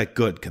so that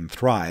good can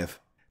thrive.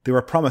 They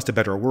were promised a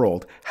better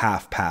world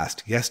half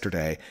past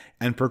yesterday,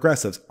 and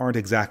progressives aren't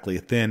exactly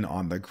thin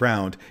on the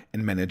ground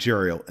in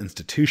managerial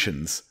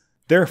institutions.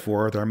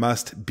 Therefore, there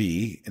must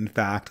be, in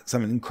fact,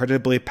 some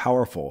incredibly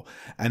powerful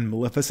and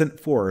maleficent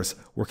force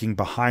working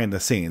behind the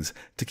scenes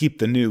to keep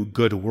the new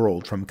good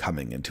world from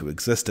coming into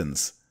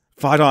existence.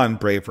 Fight on,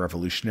 brave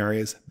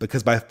revolutionaries,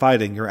 because by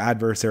fighting your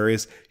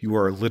adversaries, you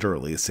are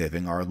literally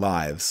saving our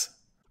lives.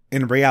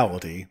 In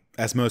reality,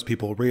 as most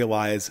people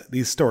realize,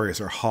 these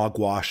stories are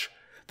hogwash.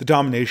 The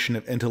domination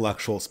of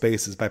intellectual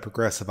spaces by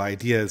progressive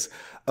ideas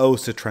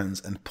owes to trends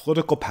in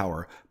political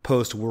power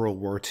post-World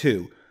War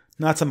II,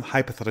 not some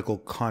hypothetical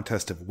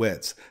contest of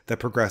wits that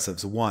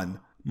progressives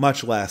won,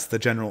 much less the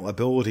general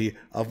ability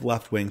of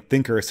left-wing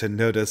thinkers to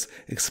notice,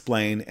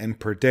 explain, and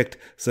predict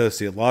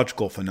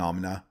sociological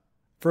phenomena.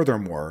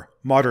 Furthermore,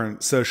 modern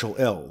social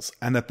ills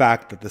and the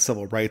fact that the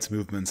civil rights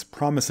movement's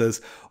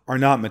promises are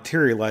not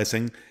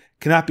materializing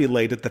cannot be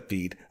laid at the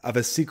feet of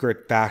a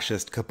secret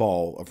fascist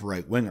cabal of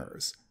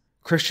right-wingers.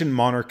 Christian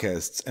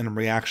monarchists and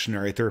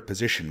reactionary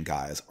third-position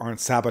guys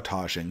aren't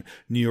sabotaging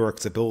New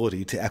York's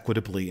ability to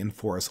equitably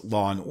enforce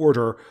law and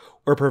order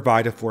or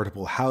provide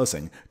affordable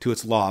housing to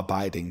its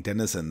law-abiding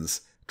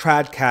denizens.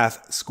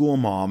 Tradcath school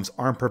moms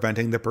aren't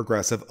preventing the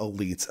progressive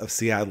elites of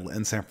Seattle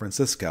and San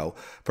Francisco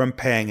from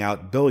paying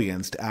out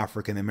billions to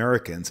African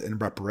Americans in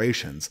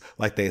reparations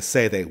like they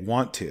say they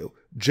want to.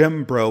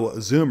 Jim Bro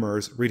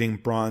Zoomers reading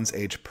Bronze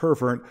Age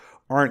Pervert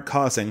aren't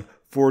causing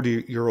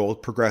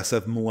 40-year-old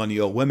progressive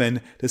millennial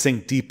women to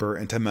sink deeper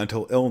into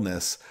mental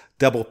illness,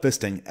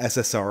 double-fisting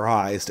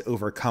SSRIs to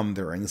overcome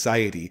their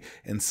anxiety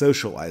and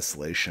social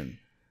isolation.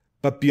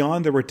 But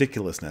beyond the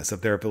ridiculousness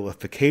of their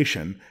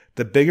vilification,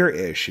 the bigger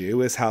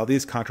issue is how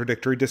these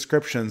contradictory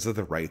descriptions of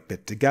the right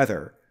fit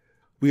together.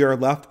 we are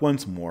left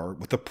once more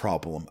with the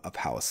problem of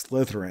House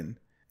Slytherin.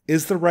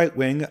 Is the right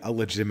wing a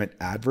legitimate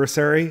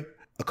adversary,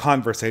 a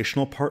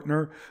conversational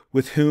partner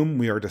with whom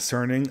we are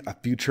discerning a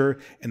future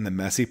in the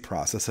messy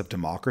process of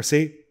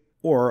democracy?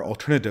 Or,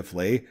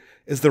 alternatively,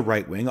 is the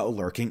right wing a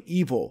lurking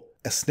evil,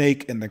 a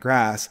snake in the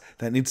grass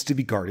that needs to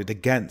be guarded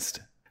against?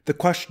 The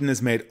question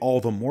is made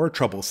all the more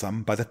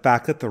troublesome by the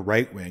fact that the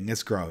right wing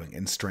is growing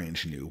in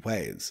strange new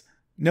ways.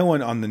 No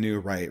one on the new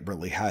right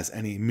really has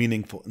any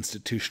meaningful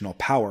institutional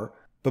power,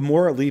 but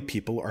more elite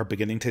people are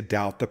beginning to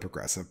doubt the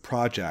progressive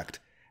project,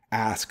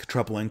 ask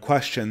troubling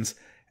questions,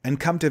 and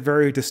come to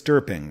very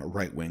disturbing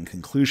right-wing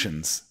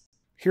conclusions.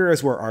 Here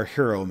is where our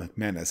hero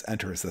McManus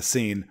enters the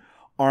scene,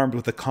 armed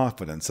with the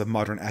confidence of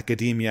modern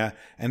academia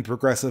and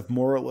progressive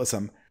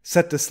moralism,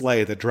 set to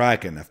slay the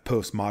dragon of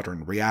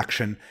postmodern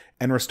reaction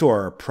and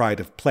restore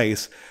pride of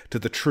place to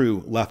the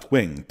true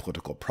left-wing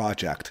political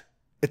project.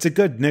 It's a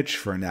good niche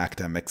for an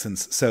academic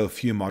since so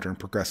few modern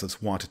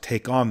progressives want to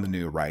take on the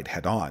new right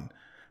head-on.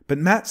 But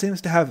Matt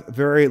seems to have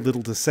very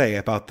little to say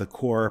about the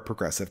core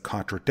progressive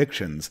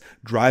contradictions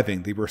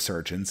driving the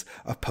resurgence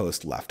of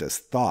post-leftist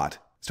thought,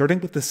 starting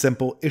with the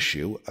simple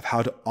issue of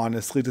how to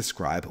honestly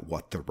describe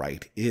what the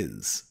right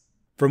is.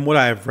 From what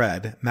I have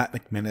read, Matt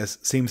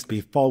McManus seems to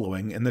be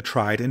following in the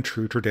tried and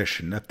true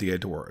tradition of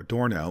Theodore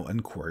Adorno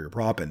and Corey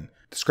Robin,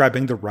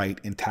 describing the right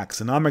in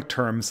taxonomic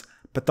terms,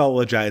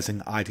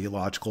 pathologizing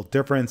ideological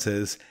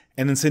differences,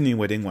 and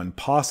insinuating when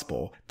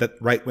possible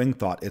that right-wing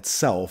thought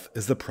itself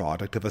is the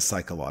product of a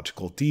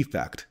psychological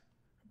defect.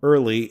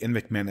 Early in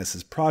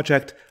McManus's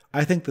project,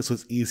 I think this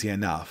was easy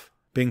enough,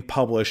 being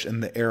published in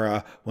the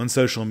era when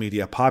social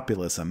media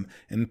populism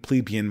and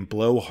plebeian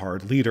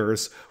blowhard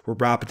leaders were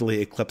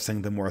rapidly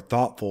eclipsing the more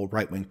thoughtful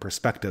right-wing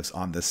perspectives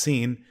on the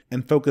scene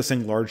and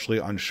focusing largely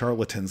on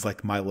charlatans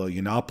like Milo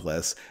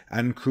Yiannopoulos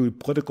and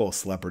crude political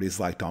celebrities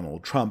like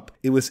Donald Trump.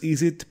 It was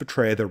easy to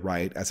portray the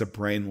right as a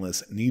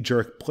brainless,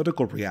 knee-jerk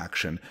political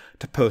reaction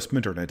to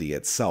postmodernity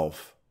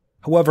itself.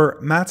 However,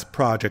 Matt's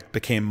project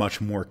became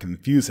much more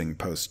confusing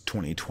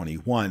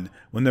post-2021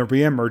 when the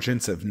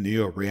reemergence of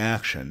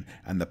neo-reaction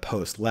and the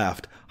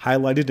post-left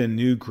highlighted a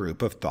new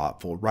group of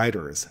thoughtful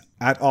writers,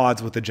 at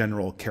odds with the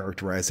general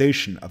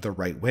characterization of the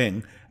right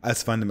wing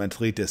as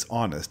fundamentally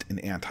dishonest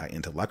and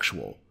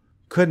anti-intellectual.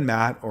 Could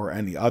Matt or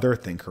any other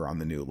thinker on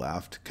the new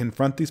left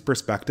confront these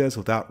perspectives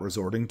without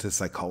resorting to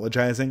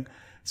psychologizing,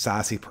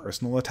 sassy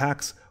personal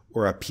attacks,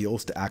 or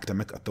appeals to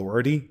academic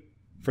authority?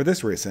 For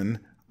this reason,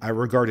 I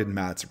regarded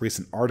Matt's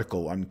recent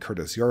article on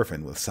Curtis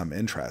Yarvin with some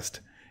interest,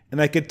 and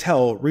I could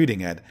tell,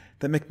 reading it,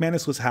 that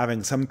McManus was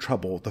having some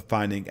trouble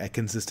defining a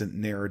consistent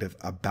narrative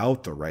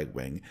about the right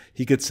wing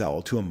he could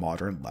sell to a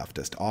modern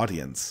leftist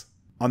audience.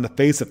 On the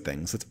face of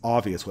things, it's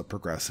obvious what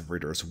progressive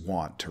readers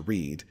want to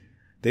read.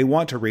 They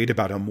want to read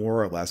about a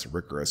more or less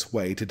rigorous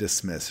way to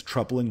dismiss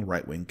troubling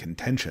right-wing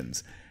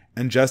contentions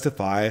and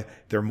justify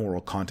their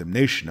moral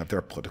condemnation of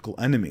their political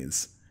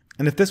enemies.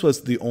 And if this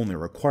was the only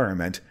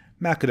requirement,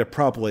 Matt could have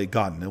probably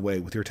gotten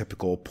away with your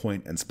typical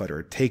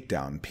point-and-sputter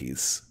takedown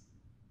piece.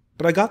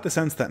 But I got the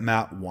sense that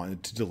Matt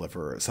wanted to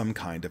deliver some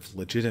kind of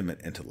legitimate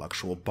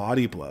intellectual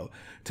body blow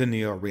to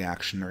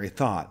neo-reactionary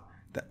thought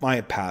that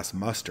might pass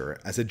muster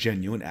as a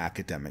genuine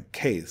academic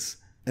case,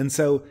 and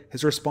so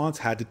his response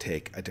had to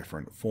take a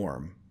different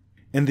form.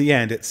 In the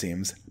end, it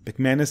seems,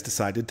 McManus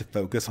decided to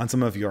focus on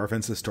some of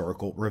Yarvin's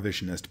historical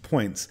revisionist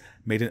points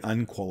made in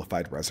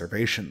unqualified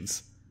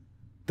reservations.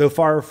 Though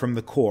far from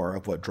the core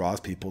of what draws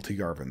people to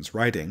Yarvin's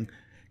writing,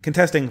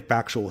 contesting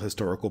factual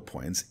historical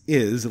points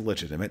is a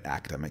legitimate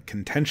academic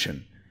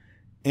contention.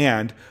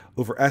 And,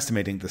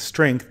 overestimating the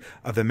strength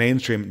of the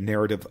mainstream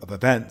narrative of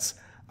events,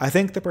 I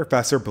think the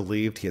professor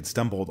believed he had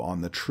stumbled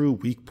on the true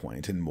weak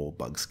point in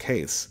Moldbug's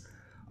case,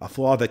 a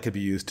flaw that could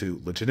be used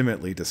to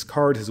legitimately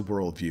discard his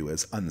worldview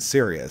as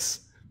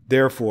unserious.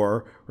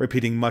 Therefore,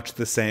 repeating much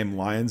the same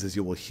lines as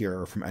you will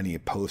hear from any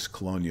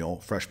post-colonial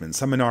freshman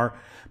seminar,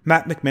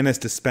 Matt McManus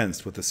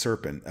dispensed with the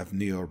serpent of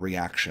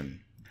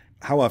neo-reaction.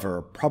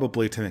 However,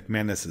 probably to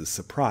McManus's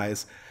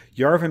surprise,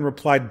 Yarvin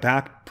replied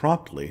back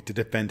promptly to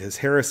defend his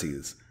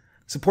heresies,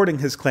 supporting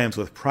his claims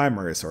with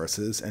primary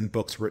sources and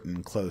books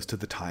written close to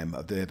the time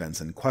of the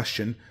events in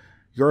question.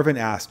 Yarvin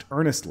asked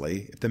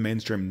earnestly if the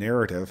mainstream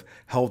narrative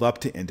held up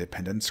to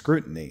independent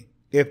scrutiny.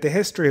 If the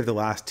history of the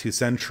last 2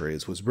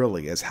 centuries was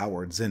really as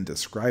Howard Zinn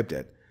described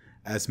it,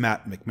 as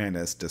Matt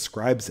McManus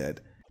describes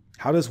it,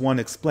 how does one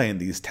explain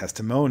these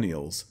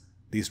testimonials,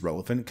 these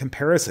relevant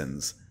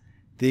comparisons,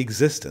 the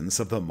existence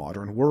of the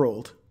modern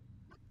world?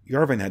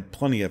 Yarvin had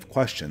plenty of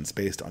questions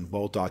based on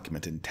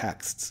well-documented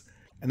texts,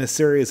 and a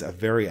series of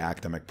very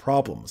academic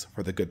problems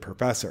for the good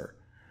professor.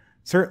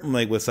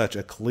 Certainly with such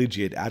a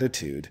collegiate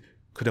attitude,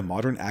 could a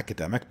modern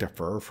academic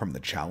defer from the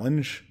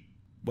challenge?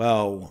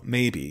 Well,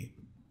 maybe.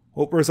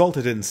 What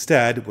resulted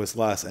instead was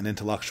less an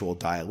intellectual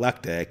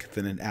dialectic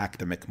than an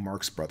academic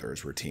Marx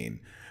Brothers routine,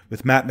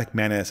 with Matt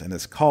McManus and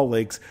his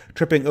colleagues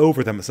tripping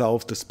over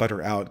themselves to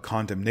sputter out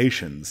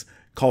condemnations,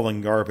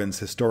 calling Yarvin's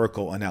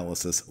historical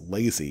analysis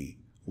lazy,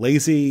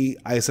 Lazy,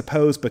 I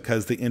suppose,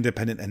 because the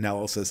independent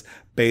analysis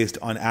based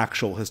on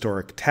actual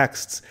historic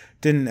texts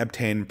didn't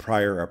obtain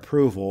prior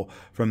approval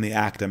from the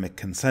academic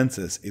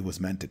consensus it was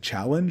meant to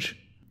challenge.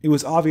 It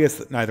was obvious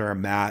that neither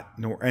Matt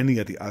nor any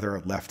of the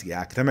other lefty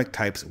academic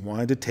types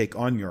wanted to take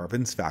on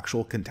Yarvin's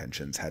factual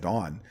contentions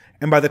head-on,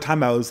 and by the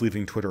time I was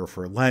leaving Twitter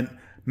for Lent,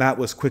 Matt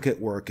was quick at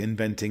work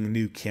inventing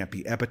new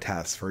campy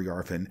epitaphs for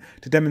Yarvin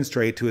to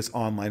demonstrate to his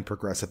online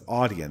progressive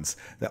audience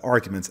that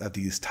arguments of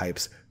these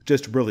types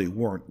just really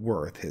weren't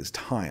worth his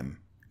time.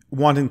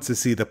 Wanting to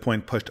see the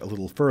point pushed a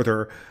little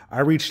further, I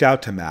reached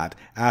out to Matt,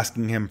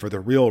 asking him for the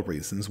real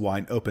reasons why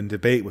an open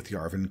debate with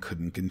Yarvin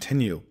couldn't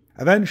continue.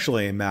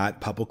 Eventually,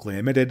 Matt publicly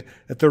admitted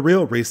that the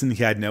real reason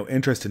he had no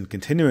interest in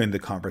continuing the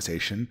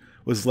conversation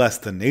was less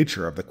the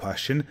nature of the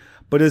question,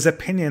 but his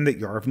opinion that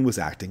Yarvin was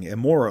acting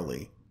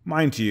immorally.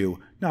 Mind you,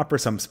 not for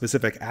some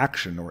specific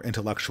action or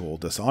intellectual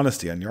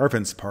dishonesty on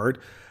Yarvin's part,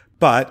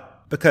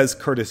 but because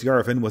Curtis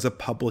Yarvin was a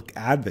public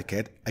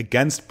advocate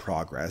against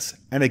progress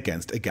and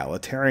against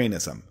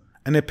egalitarianism,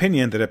 an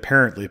opinion that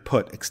apparently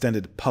put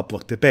extended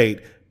public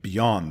debate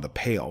beyond the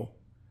pale.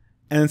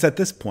 And it's at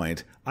this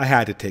point I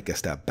had to take a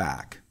step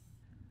back.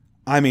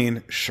 I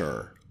mean,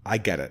 sure, I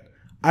get it.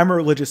 I'm a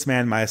religious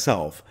man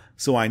myself,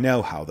 so I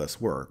know how this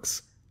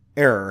works.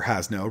 Error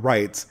has no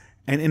rights,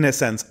 and in a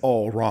sense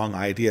all wrong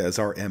ideas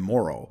are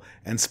immoral,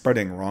 and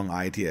spreading wrong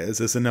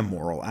ideas is an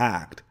immoral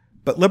act.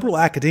 But liberal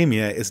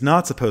academia is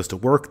not supposed to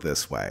work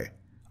this way.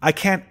 I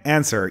can't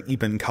answer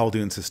Ibn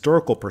Khaldun's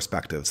historical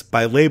perspectives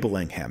by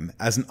labeling him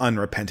as an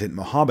unrepentant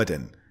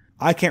Mohammedan.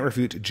 I can't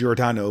refute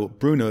Giordano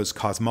Bruno's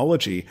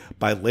cosmology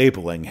by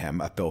labeling him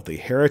a filthy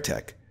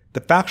heretic.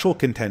 The factual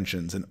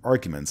contentions and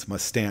arguments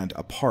must stand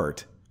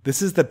apart.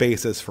 This is the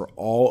basis for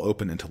all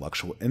open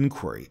intellectual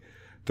inquiry,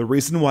 the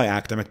reason why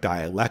academic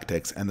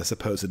dialectics and the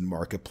supposed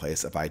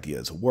marketplace of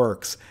ideas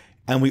works,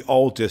 and we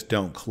all just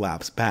don't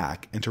collapse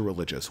back into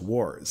religious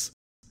wars.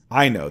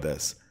 I know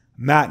this,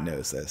 Matt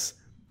knows this,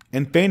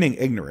 and feigning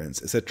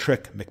ignorance is a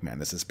trick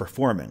McManus is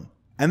performing,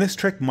 and this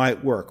trick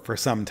might work for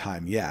some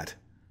time yet,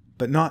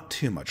 but not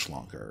too much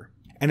longer.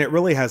 And it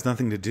really has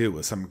nothing to do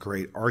with some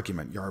great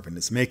argument Yarvin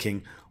is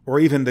making, or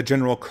even the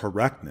general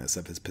correctness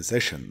of his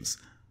positions.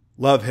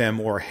 Love him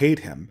or hate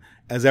him,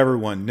 as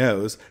everyone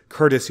knows,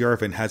 Curtis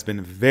Yarvin has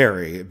been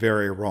very,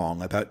 very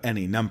wrong about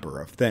any number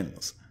of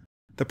things.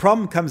 The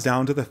problem comes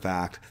down to the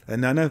fact that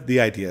none of the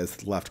ideas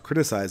the left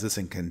criticizes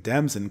and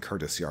condemns in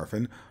Curtis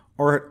Yarvin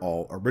are at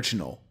all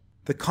original.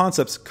 The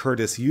concepts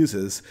Curtis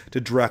uses to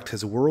direct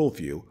his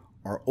worldview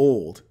are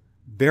old,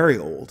 very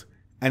old,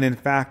 and in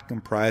fact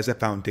comprise a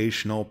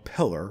foundational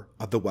pillar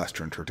of the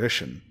Western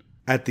tradition.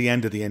 At the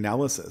end of the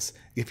analysis,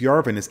 if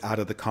Yarvin is out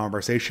of the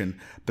conversation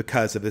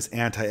because of his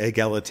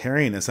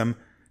anti-egalitarianism,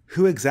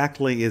 who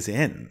exactly is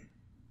in?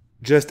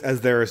 Just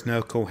as there is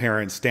no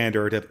coherent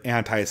standard of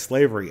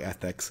anti-slavery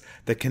ethics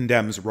that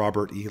condemns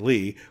Robert E.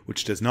 Lee,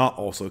 which does not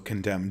also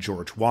condemn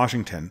George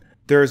Washington,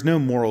 there is no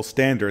moral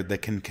standard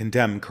that can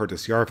condemn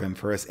Curtis Yarvin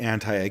for his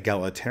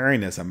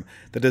anti-egalitarianism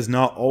that does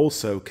not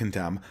also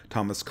condemn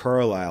Thomas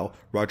Carlyle,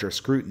 Roger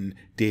Scruton,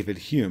 David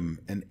Hume,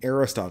 and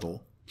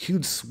Aristotle.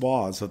 Huge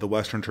swaths of the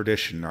Western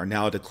tradition are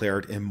now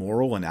declared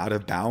immoral and out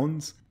of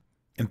bounds.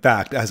 In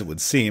fact, as it would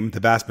seem, the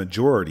vast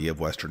majority of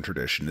Western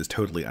tradition is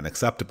totally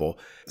unacceptable,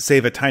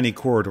 save a tiny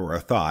corridor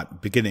of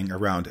thought beginning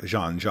around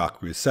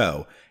Jean-Jacques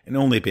Rousseau and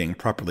only being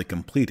properly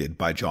completed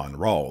by John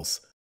Rawls.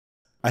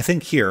 I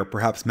think here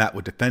perhaps Matt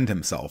would defend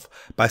himself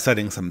by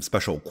citing some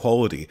special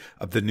quality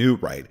of the new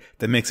right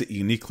that makes it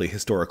uniquely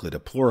historically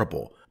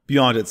deplorable,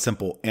 beyond its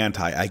simple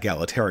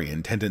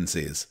anti-egalitarian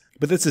tendencies.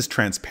 But this is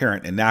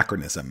transparent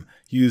anachronism,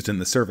 used in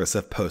the service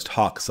of post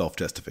hoc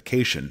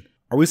self-justification.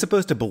 Are we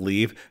supposed to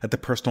believe that the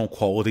personal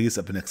qualities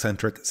of an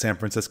eccentric San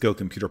Francisco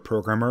computer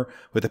programmer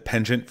with a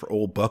penchant for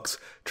old books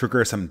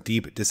trigger some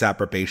deep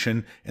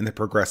disapprobation in the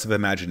progressive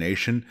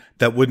imagination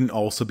that wouldn't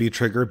also be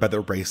triggered by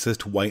the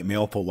racist white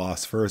male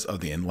philosophers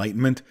of the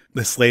Enlightenment,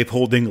 the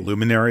slave-holding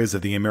luminaries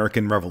of the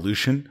American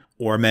Revolution,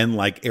 or men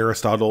like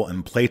Aristotle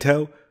and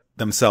Plato,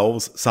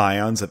 themselves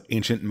scions of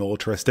ancient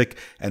militaristic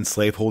and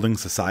slave-holding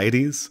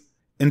societies?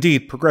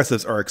 Indeed,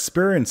 progressives are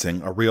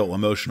experiencing a real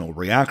emotional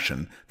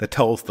reaction that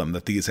tells them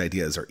that these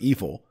ideas are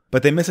evil,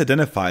 but they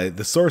misidentify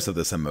the source of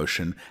this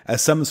emotion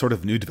as some sort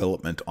of new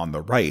development on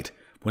the right,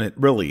 when it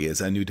really is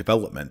a new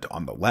development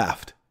on the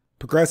left.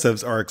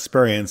 Progressives are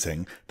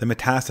experiencing the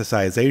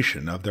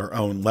metastasization of their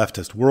own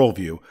leftist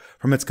worldview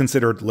from its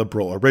considered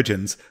liberal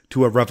origins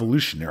to a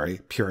revolutionary,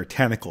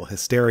 puritanical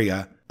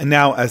hysteria, and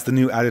now as the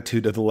new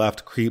attitude of the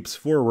left creeps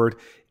forward,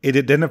 it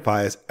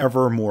identifies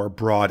ever more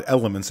broad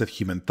elements of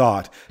human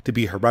thought to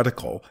be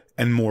heretical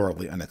and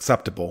morally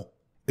unacceptable.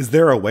 Is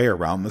there a way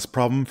around this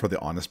problem for the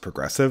honest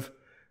progressive?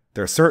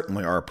 There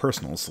certainly are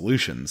personal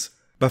solutions,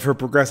 but for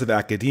progressive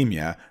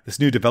academia, this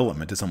new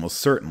development is almost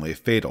certainly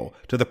fatal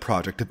to the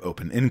project of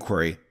open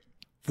inquiry.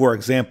 For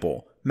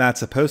example, Matt's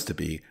supposed to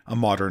be a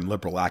modern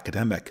liberal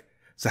academic,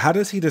 so how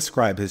does he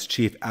describe his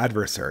chief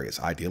adversaries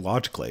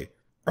ideologically?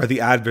 Are the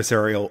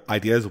adversarial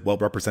ideas well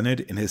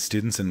represented in his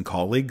students and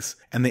colleagues,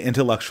 and the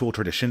intellectual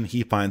tradition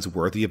he finds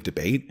worthy of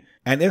debate?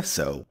 And if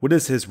so, what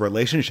is his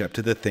relationship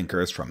to the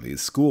thinkers from these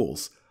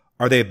schools?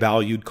 Are they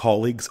valued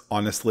colleagues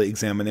honestly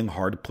examining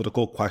hard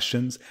political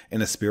questions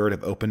in a spirit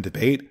of open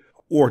debate?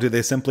 Or do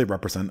they simply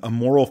represent a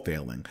moral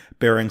failing,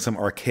 bearing some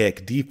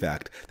archaic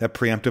defect that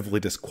preemptively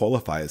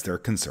disqualifies their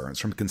concerns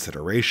from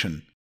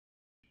consideration?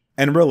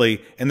 And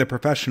really, in the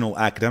professional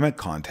academic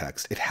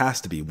context, it has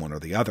to be one or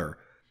the other.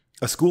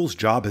 A school's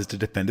job is to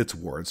defend its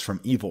wards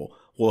from evil,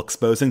 while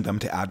exposing them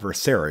to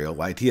adversarial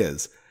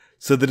ideas,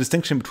 so the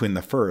distinction between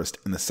the first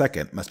and the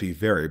second must be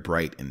very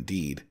bright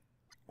indeed.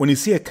 When you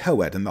see a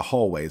co-ed in the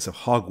hallways of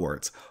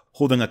Hogwarts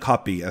holding a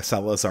copy of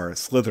Salazar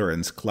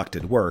Slytherin's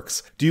collected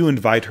works, do you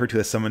invite her to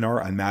a seminar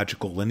on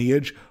magical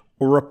lineage,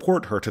 or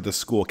report her to the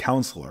school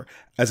counselor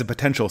as a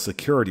potential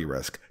security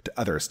risk to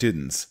other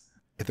students?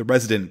 If the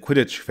resident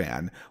Quidditch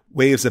fan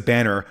waves a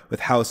banner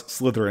with House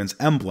Slytherin's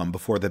emblem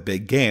before the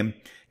big game,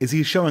 is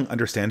he showing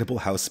understandable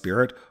house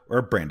spirit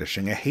or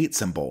brandishing a hate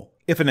symbol?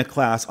 If in a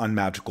class on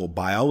magical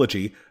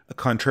biology, a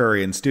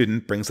contrarian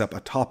student brings up a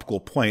topical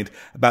point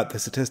about the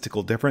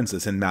statistical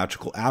differences in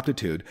magical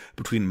aptitude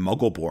between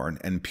Muggle-born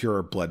and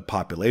pure-blood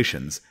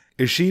populations,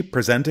 is she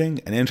presenting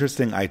an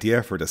interesting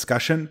idea for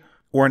discussion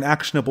or an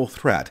actionable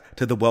threat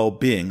to the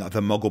well-being of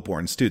the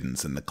Muggle-born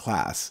students in the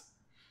class?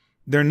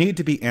 There need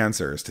to be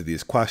answers to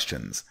these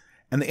questions,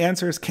 and the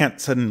answers can't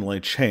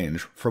suddenly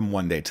change from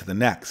one day to the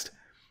next.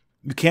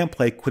 You can't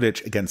play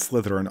Quidditch against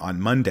Slytherin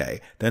on Monday,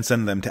 then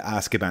send them to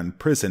Azkaban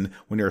prison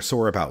when you're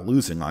sore about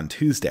losing on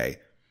Tuesday.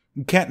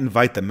 You can't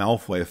invite the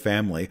Malfoy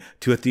family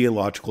to a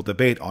theological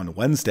debate on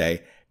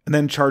Wednesday, and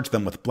then charge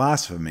them with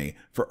blasphemy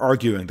for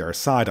arguing their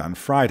side on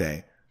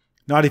Friday.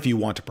 Not if you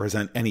want to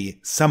present any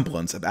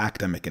semblance of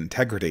academic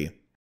integrity.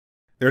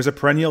 There's a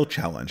perennial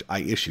challenge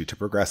I issue to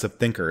progressive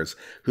thinkers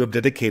who have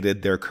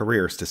dedicated their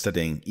careers to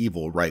studying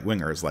evil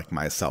right-wingers like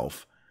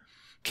myself.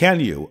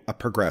 Can you, a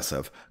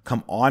progressive,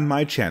 come on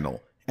my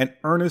channel and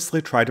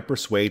earnestly try to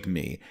persuade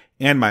me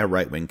and my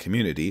right-wing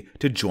community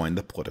to join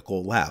the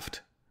political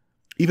left?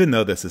 Even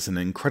though this is an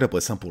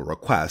incredibly simple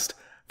request,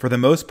 for the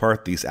most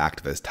part these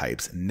activist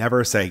types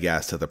never say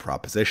yes to the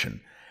proposition.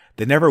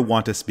 They never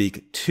want to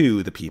speak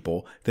to the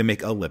people they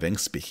make a living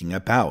speaking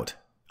about.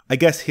 I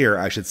guess here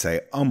I should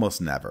say almost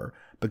never,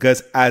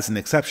 because as an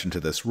exception to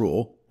this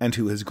rule, and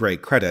to his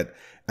great credit,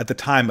 at the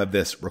time of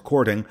this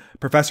recording,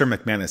 Professor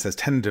McManus has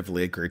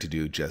tentatively agreed to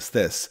do just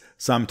this,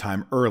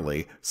 sometime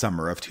early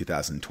summer of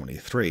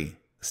 2023.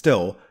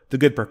 Still, the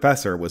good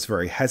professor was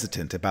very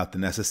hesitant about the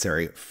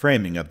necessary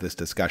framing of this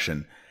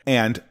discussion,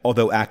 and,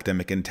 although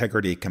academic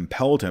integrity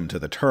compelled him to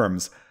the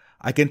terms,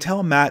 I can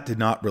tell Matt did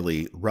not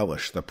really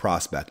relish the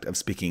prospect of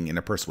speaking in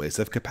a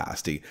persuasive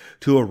capacity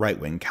to a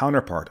right-wing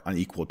counterpart on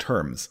equal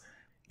terms,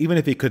 even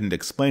if he couldn't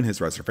explain his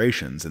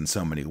reservations in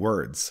so many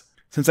words.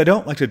 Since I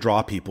don't like to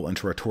draw people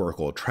into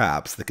rhetorical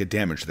traps that could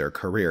damage their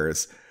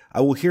careers,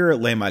 I will here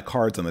lay my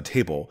cards on the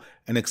table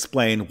and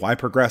explain why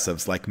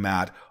progressives like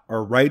Matt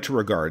are right to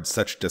regard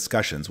such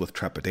discussions with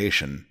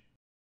trepidation.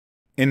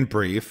 In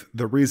brief,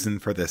 the reason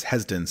for this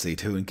hesitancy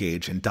to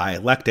engage in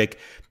dialectic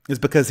is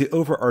because the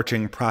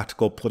overarching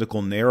practical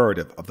political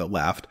narrative of the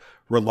left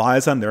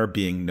relies on there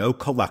being no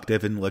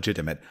collective and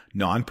legitimate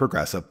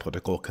non-progressive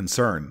political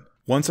concern.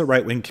 Once a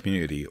right-wing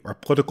community or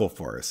political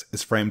force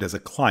is framed as a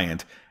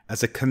client,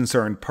 as a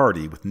concerned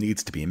party with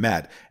needs to be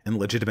met and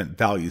legitimate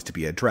values to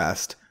be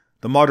addressed,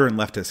 the modern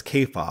leftist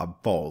kayfabe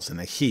falls in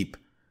a heap.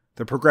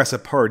 The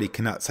Progressive Party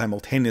cannot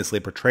simultaneously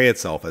portray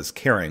itself as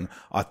caring,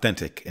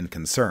 authentic, and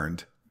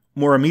concerned.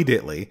 More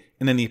immediately,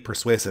 in any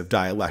persuasive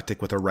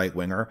dialectic with a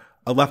right-winger,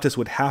 a leftist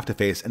would have to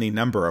face any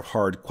number of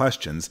hard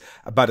questions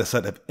about a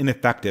set of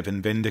ineffective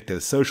and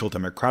vindictive social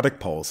democratic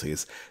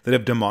policies that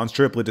have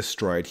demonstrably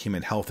destroyed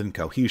human health and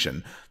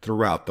cohesion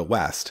throughout the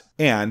West.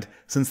 And,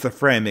 since the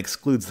frame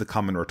excludes the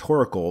common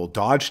rhetorical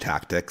dodge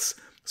tactics,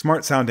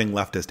 smart-sounding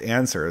leftist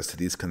answers to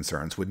these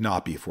concerns would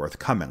not be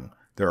forthcoming.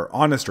 There are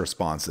honest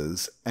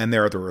responses, and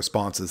there are the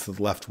responses that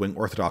the left-wing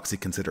orthodoxy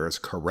considers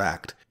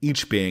correct,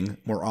 each being,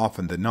 more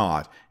often than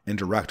not, in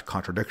direct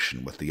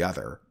contradiction with the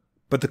other.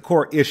 But the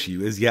core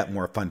issue is yet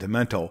more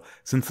fundamental,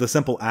 since the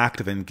simple act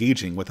of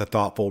engaging with a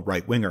thoughtful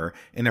right-winger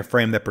in a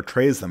frame that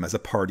portrays them as a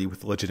party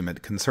with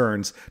legitimate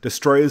concerns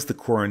destroys the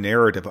core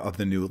narrative of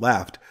the new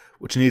left,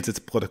 which needs its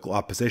political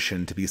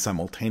opposition to be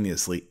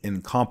simultaneously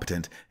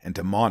incompetent and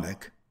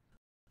demonic.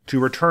 To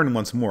return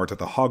once more to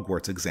the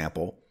Hogwarts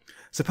example,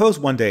 suppose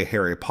one day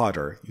Harry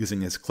Potter,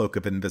 using his cloak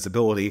of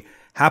invisibility,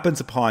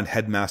 happens upon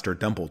Headmaster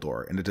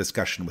Dumbledore in a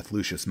discussion with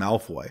Lucius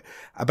Malfoy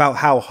about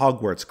how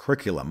Hogwarts'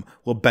 curriculum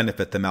will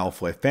benefit the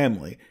Malfoy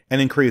family and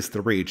increase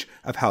the reach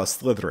of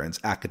House Slytherin's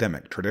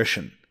academic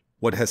tradition.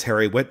 What has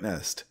Harry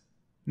witnessed?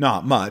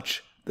 Not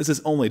much. This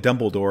is only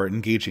Dumbledore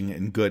engaging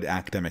in good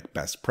academic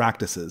best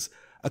practices,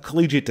 a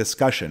collegiate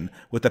discussion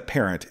with a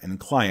parent and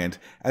client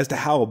as to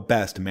how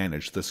best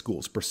manage the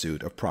school's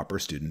pursuit of proper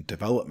student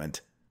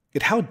development.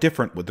 Yet how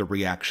different would the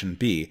reaction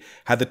be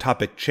had the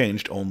topic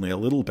changed only a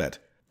little bit?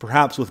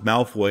 perhaps with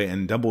Malfoy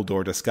and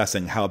Dumbledore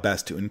discussing how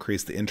best to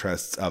increase the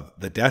interests of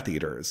the Death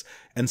Eaters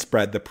and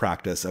spread the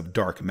practice of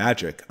dark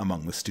magic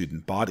among the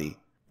student body.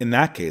 In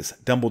that case,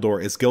 Dumbledore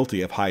is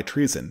guilty of high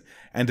treason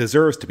and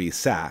deserves to be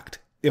sacked,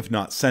 if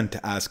not sent to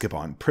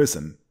Azkaban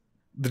prison.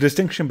 The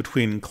distinction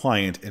between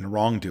client and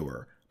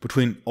wrongdoer,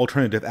 between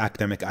alternative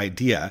academic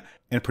idea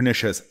and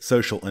pernicious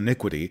social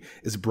iniquity,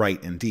 is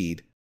bright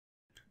indeed.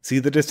 See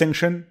the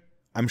distinction?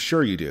 I'm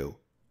sure you do.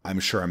 I'm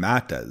sure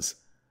Matt does.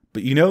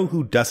 But you know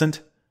who doesn't?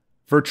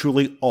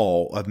 Virtually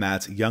all of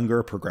Matt's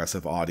younger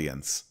progressive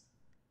audience.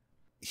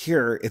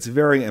 Here, it's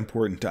very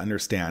important to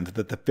understand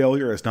that the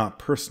failure is not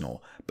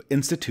personal, but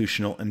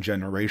institutional and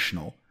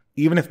generational.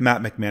 Even if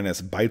Matt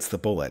McManus bites the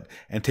bullet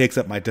and takes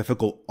up my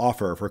difficult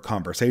offer for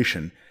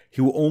conversation, he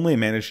will only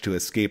manage to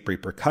escape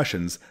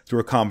repercussions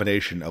through a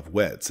combination of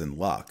wits and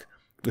luck,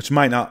 which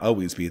might not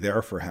always be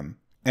there for him.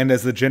 And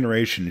as the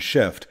generations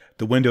shift,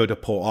 the window to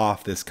pull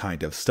off this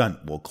kind of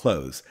stunt will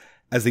close,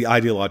 as the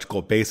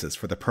ideological basis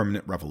for the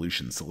permanent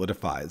revolution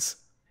solidifies.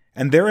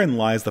 And therein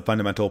lies the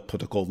fundamental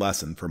political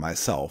lesson for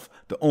myself,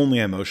 the only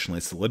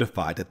emotionally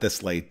solidified at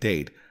this late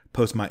date,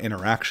 post my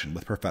interaction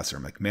with Professor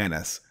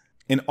McManus.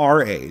 In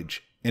our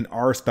age, in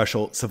our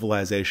special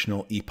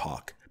civilizational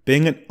epoch,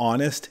 being an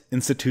honest,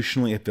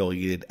 institutionally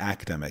affiliated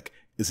academic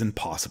is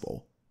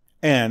impossible.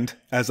 And,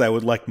 as I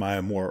would like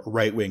my more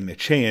right-wing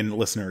Nietzschean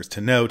listeners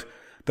to note,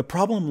 the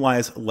problem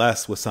lies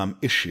less with some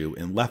issue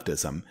in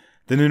leftism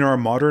than in our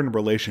modern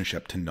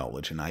relationship to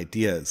knowledge and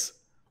ideas.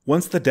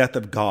 Once the death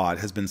of God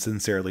has been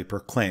sincerely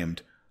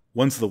proclaimed,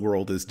 once the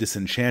world is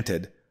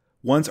disenchanted,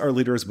 once our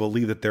leaders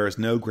believe that there is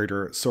no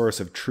greater source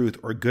of truth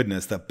or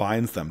goodness that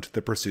binds them to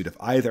the pursuit of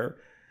either,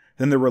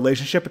 then the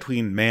relationship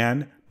between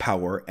man,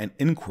 power, and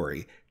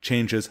inquiry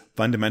changes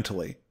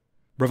fundamentally.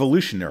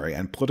 Revolutionary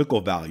and political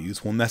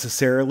values will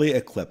necessarily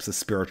eclipse the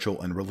spiritual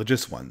and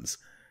religious ones.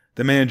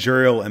 The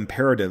managerial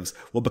imperatives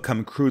will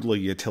become crudely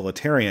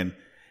utilitarian,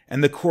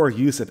 and the core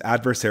use of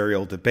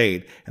adversarial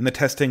debate and the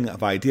testing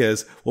of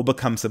ideas will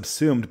become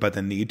subsumed by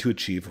the need to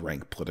achieve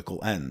rank political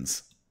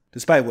ends.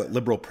 Despite what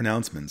liberal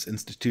pronouncements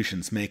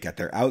institutions make at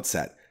their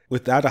outset,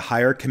 without a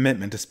higher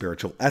commitment to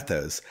spiritual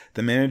ethos,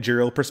 the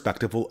managerial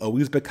perspective will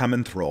always become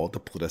enthralled to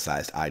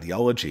politicized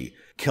ideology,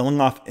 killing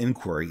off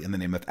inquiry in the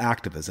name of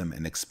activism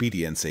and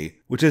expediency,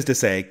 which is to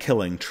say,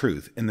 killing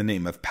truth in the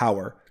name of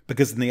power.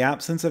 Because in the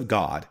absence of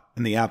God,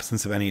 in the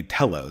absence of any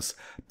telos,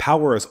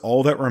 power is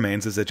all that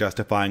remains as a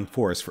justifying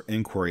force for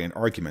inquiry and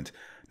argument,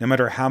 no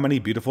matter how many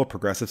beautiful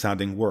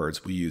progressive-sounding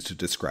words we use to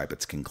describe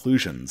its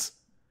conclusions.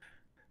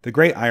 The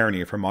great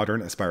irony for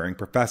modern aspiring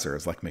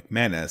professors like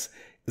McManus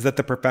is that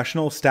the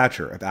professional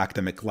stature of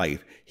academic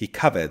life he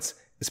covets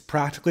is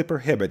practically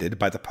prohibited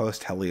by the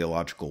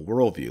post-teleological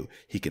worldview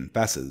he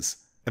confesses.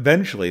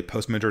 Eventually,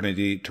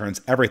 postmodernity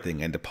turns everything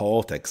into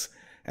politics,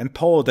 and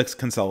politics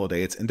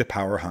consolidates into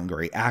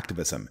power-hungry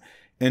activism,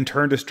 in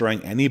turn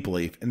destroying any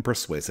belief in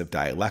persuasive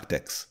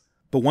dialectics.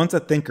 But once a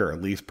thinker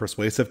leaves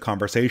persuasive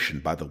conversation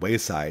by the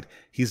wayside,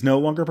 he's no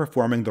longer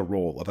performing the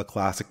role of a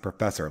classic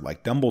professor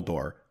like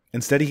Dumbledore.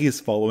 Instead, he is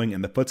following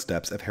in the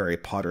footsteps of Harry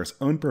Potter's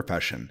own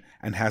profession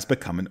and has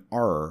become an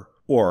Auror,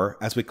 or,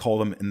 as we call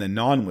them in the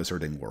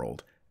non-wizarding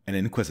world, an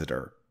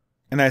Inquisitor.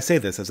 And I say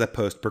this as a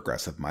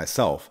post-progressive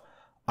myself.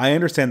 I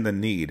understand the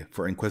need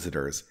for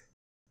Inquisitors.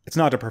 It's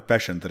not a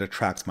profession that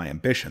attracts my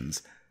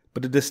ambitions,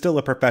 but it is still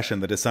a profession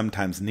that is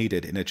sometimes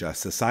needed in a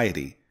just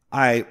society.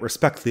 I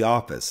respect the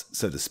office,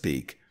 so to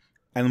speak,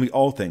 and we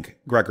all think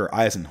Gregor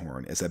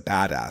Eisenhorn is a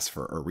badass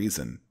for a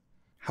reason.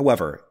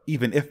 However,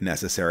 even if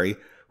necessary,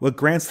 what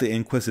grants the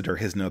Inquisitor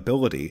his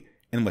nobility,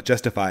 and what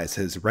justifies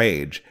his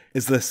rage,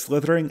 is the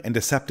slithering and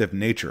deceptive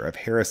nature of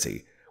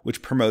heresy,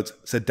 which promotes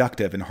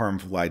seductive and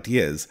harmful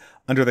ideas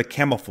under the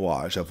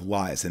camouflage of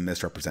lies and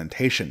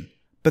misrepresentation.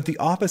 But the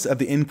office of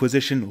the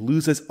Inquisition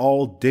loses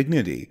all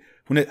dignity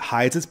when it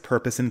hides its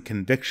purpose and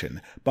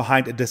conviction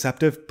behind a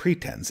deceptive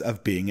pretense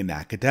of being an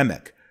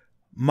academic,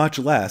 much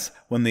less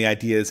when the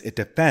ideas it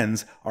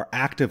defends are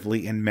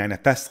actively and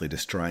manifestly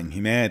destroying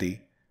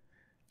humanity.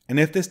 And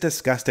if this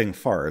disgusting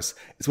farce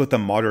is what the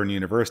modern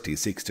university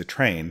seeks to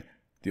train,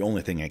 the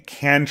only thing it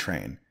can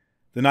train,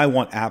 then I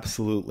want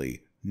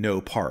absolutely no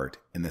part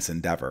in this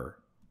endeavor.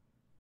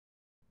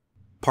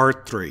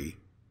 Part 3.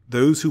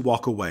 Those who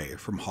walk away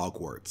from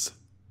Hogwarts.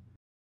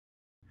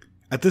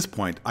 At this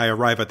point, I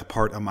arrive at the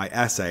part of my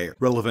essay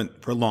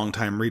relevant for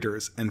longtime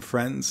readers and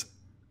friends,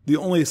 the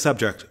only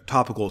subject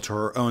topical to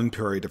our own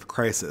period of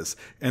crisis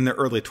in the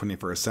early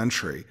 21st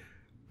century,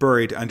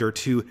 buried under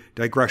two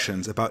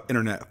digressions about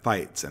internet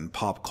fights and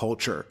pop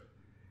culture.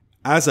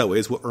 As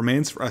always, what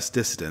remains for us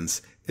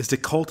dissidents is to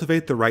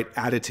cultivate the right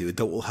attitude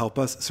that will help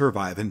us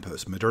survive in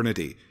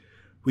postmodernity.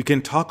 We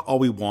can talk all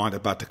we want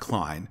about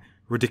decline,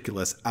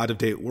 ridiculous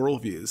out-of-date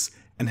worldviews,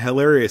 and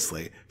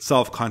hilariously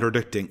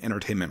self-contradicting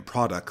entertainment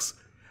products,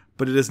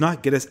 but it does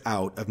not get us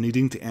out of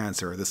needing to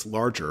answer this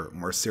larger,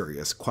 more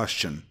serious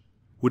question.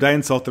 Would I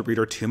insult the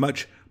reader too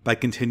much by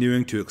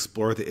continuing to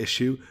explore the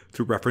issue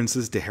through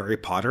references to Harry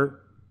Potter?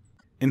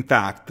 In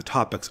fact, the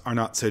topics are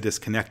not so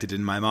disconnected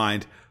in my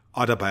mind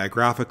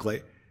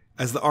autobiographically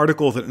as the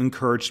article that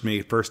encouraged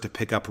me first to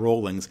pick up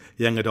Rowling's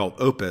young adult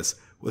opus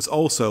was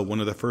also one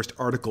of the first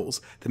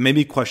articles that made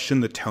me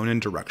question the tone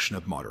and direction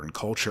of modern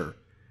culture.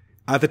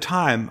 At the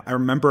time, I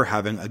remember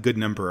having a good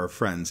number of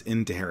friends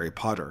into Harry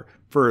Potter,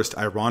 first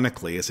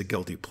ironically as a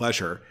guilty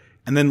pleasure,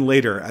 and then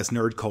later as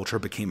nerd culture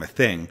became a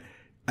thing,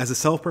 as a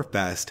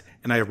self-professed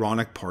and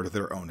ironic part of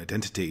their own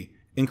identity,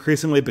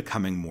 increasingly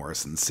becoming more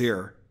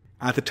sincere.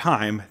 At the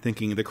time,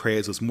 thinking the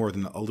craze was more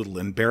than a little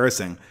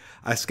embarrassing,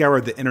 I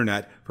scoured the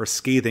internet for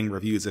scathing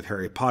reviews of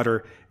Harry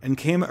Potter and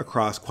came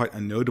across quite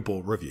a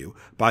notable review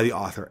by the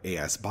author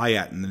A.S.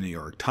 Byatt in the New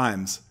York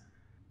Times.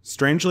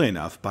 Strangely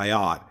enough,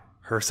 Byatt,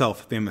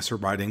 herself famous for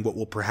writing what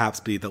will perhaps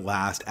be the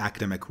last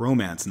academic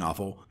romance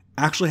novel,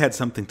 actually had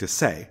something to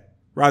say,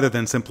 rather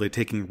than simply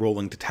taking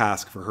Rowling to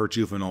task for her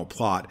juvenile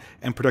plot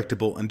and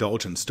predictable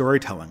indulgent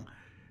storytelling.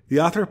 The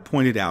author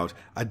pointed out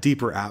a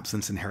deeper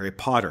absence in Harry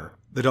Potter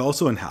that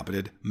also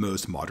inhabited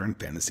most modern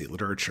fantasy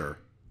literature.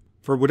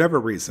 For whatever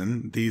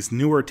reason, these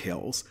newer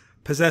tales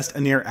possessed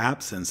a near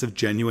absence of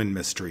genuine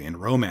mystery and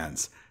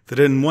romance that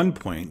at one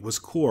point was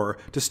core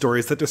to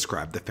stories that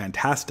described the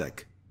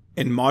fantastic.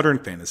 In modern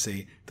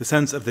fantasy, the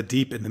sense of the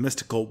deep and the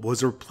mystical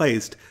was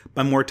replaced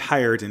by more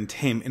tired and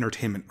tame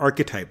entertainment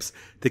archetypes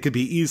that could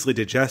be easily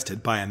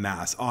digested by a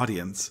mass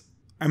audience.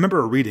 I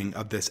remember reading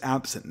of this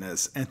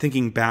absentness and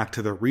thinking back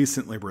to the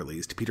recently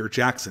released Peter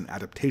Jackson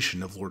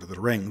adaptation of Lord of the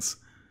Rings.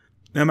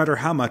 No matter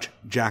how much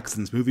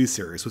Jackson's movie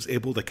series was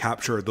able to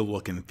capture the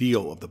look and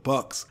feel of the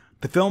books,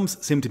 the films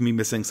seemed to be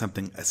missing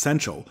something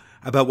essential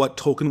about what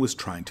Tolkien was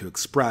trying to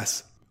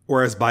express.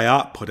 Or as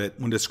Byatt put it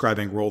when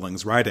describing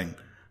Rowling's writing,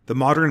 the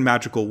modern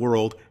magical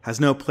world has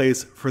no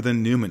place for the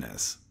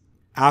numinous.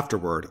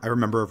 Afterward, I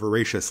remember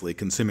voraciously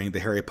consuming the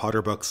Harry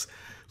Potter books,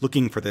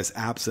 looking for this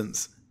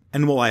absence,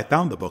 and while I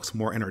found the books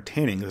more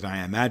entertaining than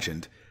I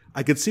imagined,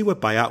 I could see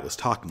what Byatt was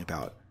talking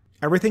about.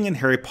 Everything in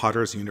Harry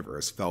Potter's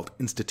universe felt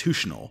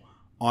institutional,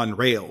 on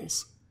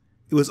rails.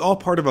 It was all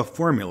part of a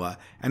formula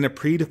and a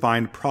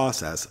predefined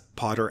process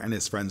Potter and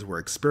his friends were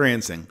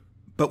experiencing,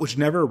 but which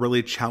never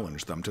really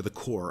challenged them to the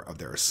core of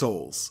their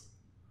souls.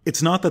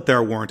 It's not that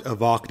there weren't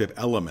evocative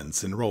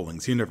elements in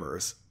Rowling's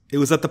universe. It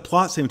was that the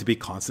plot seemed to be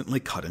constantly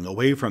cutting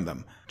away from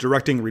them,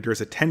 directing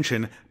readers'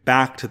 attention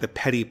back to the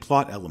petty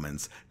plot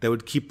elements that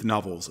would keep the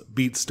novel's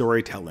beat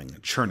storytelling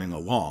churning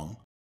along.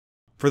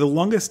 For the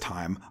longest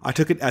time, I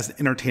took it as an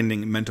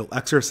entertaining mental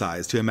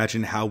exercise to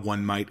imagine how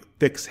one might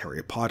fix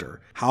Harry Potter.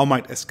 How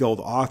might a skilled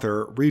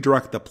author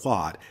redirect the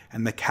plot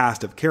and the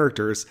cast of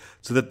characters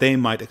so that they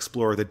might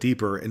explore the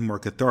deeper and more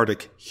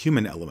cathartic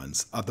human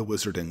elements of the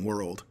wizarding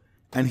world.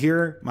 And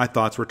here, my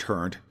thoughts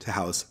returned to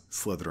House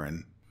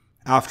Slytherin.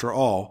 After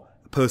all,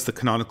 post the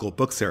canonical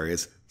book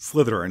series,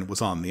 Slytherin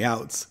was on the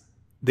outs.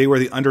 They were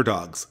the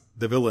underdogs,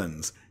 the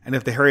villains, and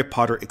if the Harry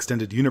Potter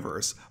extended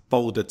universe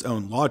followed its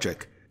own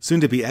logic, soon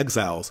to be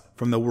exiles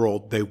from the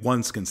world they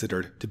once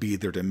considered to be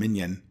their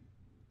dominion.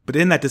 But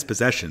in that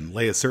dispossession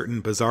lay a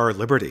certain bizarre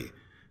liberty.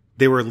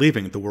 They were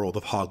leaving the world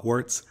of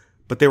Hogwarts,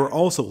 but they were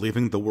also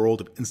leaving the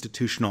world of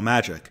institutional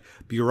magic,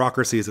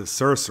 bureaucracies of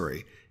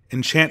sorcery,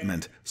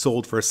 enchantment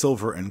sold for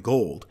silver and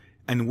gold,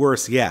 and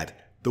worse yet,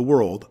 the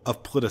world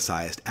of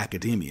politicized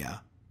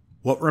academia.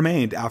 What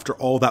remained after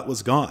all that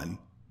was gone?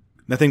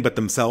 Nothing but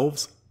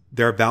themselves,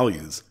 their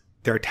values,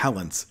 their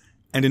talents,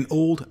 and an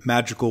old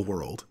magical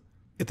world.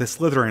 If the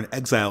Slytherin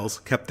exiles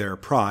kept their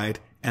pride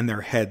and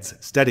their heads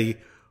steady,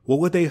 what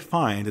would they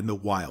find in the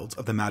wilds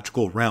of the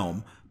magical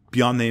realm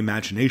beyond the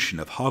imagination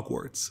of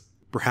Hogwarts?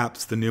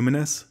 Perhaps the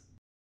numinous?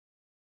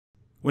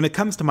 When it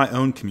comes to my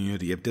own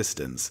community of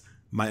distance,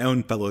 my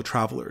own fellow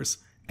travelers,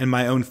 and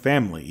my own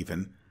family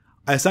even,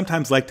 I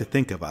sometimes like to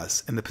think of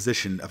us in the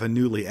position of a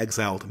newly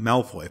exiled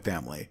Malfoy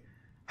family.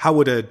 How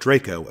would a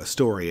Draco,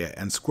 Astoria,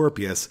 and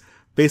Scorpius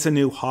face a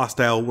new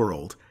hostile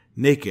world,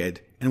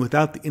 naked and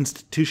without the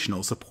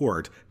institutional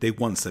support they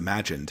once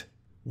imagined?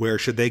 Where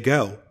should they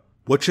go?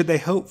 What should they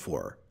hope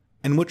for?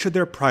 And what should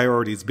their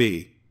priorities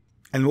be?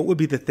 And what would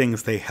be the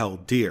things they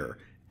held dear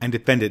and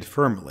defended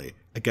firmly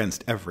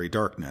against every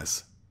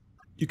darkness?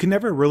 You can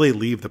never really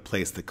leave the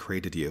place that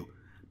created you,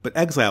 but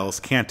exiles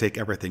can't take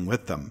everything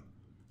with them.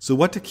 So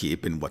what to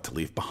keep and what to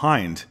leave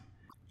behind?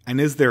 And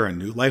is there a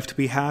new life to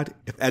be had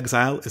if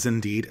exile is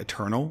indeed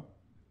eternal?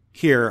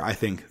 Here, I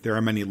think, there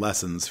are many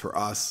lessons for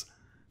us,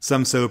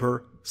 some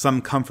sober,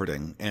 some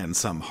comforting, and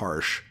some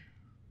harsh.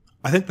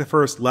 I think the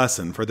first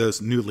lesson for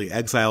those newly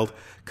exiled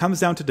comes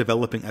down to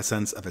developing a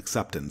sense of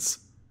acceptance.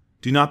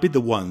 Do not be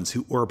the ones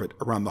who orbit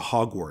around the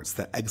Hogwarts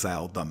that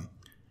exiled them.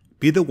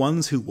 Be the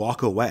ones who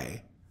walk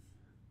away.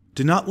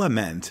 Do not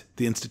lament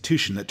the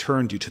institution that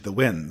turned you to the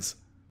winds.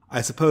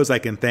 I suppose I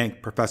can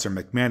thank Professor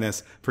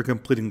McManus for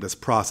completing this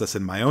process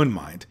in my own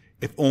mind,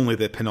 if only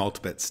the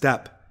penultimate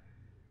step.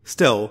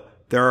 Still,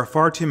 there are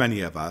far too many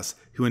of us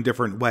who in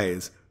different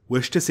ways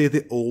wish to see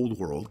the old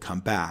world come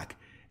back,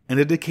 and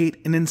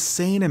dedicate an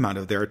insane amount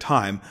of their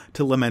time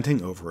to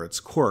lamenting over its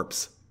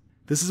corpse.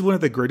 This is one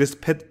of the greatest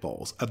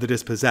pitfalls of the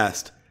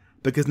dispossessed,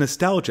 because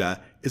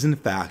nostalgia is in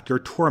fact your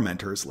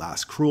tormentor's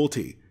last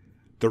cruelty.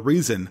 The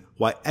reason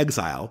why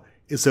exile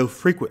is so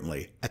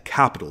frequently a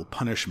capital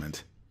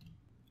punishment.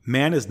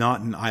 Man is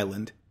not an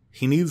island.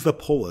 He needs the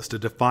polis to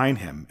define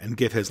him and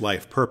give his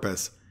life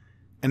purpose.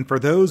 And for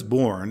those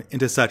born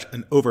into such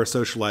an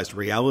over-socialized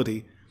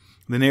reality,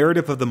 the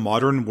narrative of the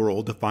modern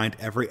world defined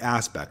every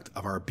aspect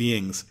of our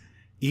beings,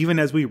 even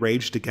as we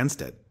raged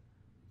against it.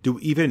 Do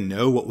we even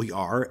know what we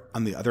are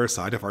on the other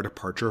side of our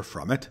departure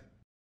from it?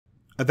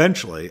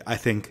 Eventually, I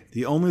think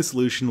the only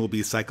solution will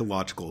be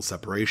psychological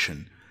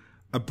separation,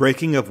 a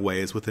breaking of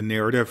ways with the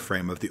narrative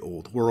frame of the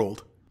old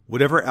world.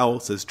 Whatever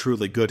else is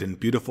truly good and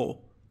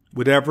beautiful,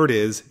 whatever it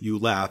is you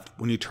left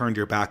when you turned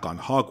your back on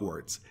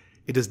Hogwarts,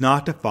 it does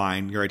not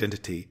define your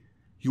identity.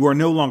 You are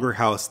no longer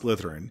House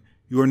Slytherin.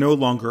 You are no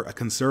longer a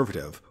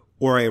conservative,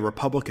 or a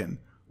Republican,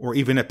 or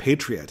even a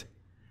patriot.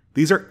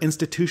 These are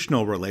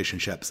institutional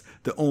relationships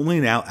that only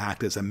now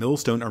act as a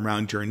millstone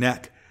around your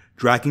neck,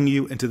 dragging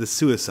you into the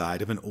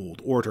suicide of an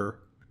old order.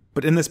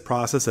 But in this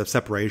process of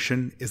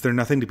separation, is there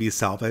nothing to be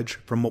salvaged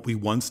from what we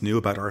once knew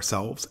about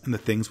ourselves and the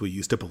things we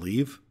used to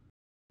believe?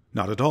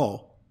 Not at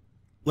all.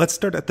 Let's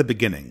start at the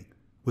beginning,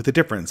 with the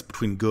difference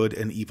between good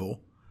and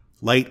evil,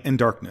 light and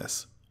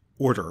darkness,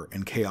 order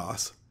and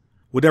chaos.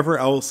 Whatever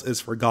else is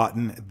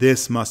forgotten,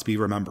 this must be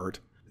remembered.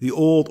 The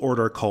old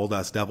order called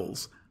us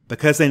devils,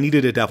 because they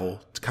needed a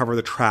devil to cover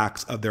the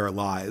tracks of their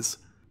lies.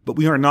 But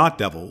we are not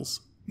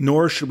devils,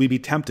 nor should we be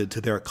tempted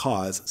to their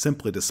cause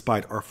simply to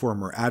spite our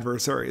former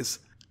adversaries,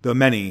 though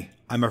many,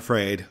 I'm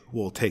afraid,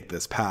 will take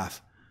this path.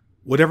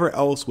 Whatever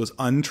else was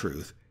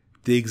untruth,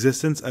 the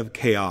existence of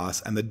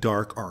chaos and the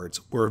dark arts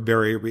were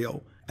very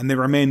real, and they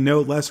remain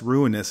no less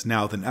ruinous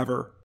now than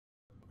ever.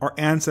 Our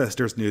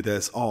ancestors knew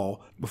this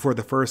all before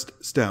the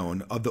first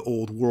stone of the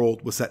old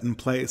world was set in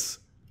place.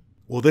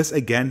 Will this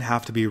again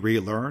have to be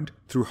relearned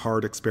through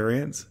hard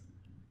experience?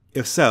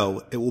 If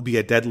so, it will be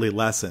a deadly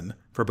lesson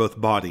for both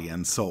body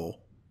and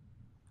soul.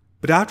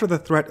 But after the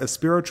threat of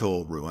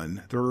spiritual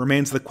ruin, there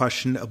remains the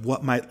question of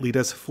what might lead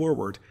us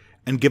forward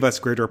and give us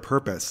greater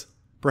purpose.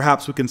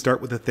 Perhaps we can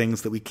start with the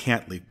things that we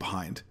can't leave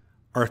behind: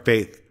 our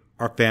faith,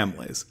 our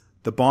families,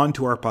 the bond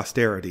to our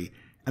posterity,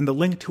 and the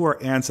link to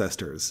our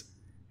ancestors,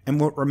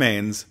 and what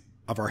remains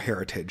of our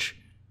heritage,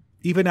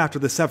 even after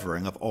the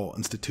severing of all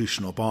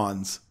institutional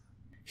bonds.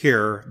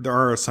 Here, there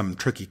are some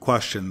tricky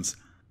questions: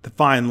 the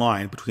fine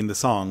line between the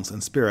songs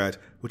and spirit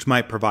which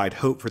might provide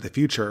hope for the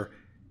future,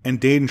 and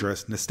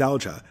dangerous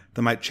nostalgia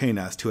that might chain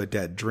us to a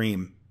dead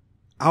dream.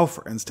 How,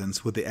 for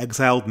instance, would the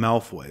exiled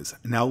Malfoys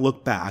now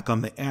look back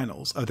on the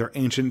annals of their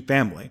ancient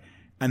family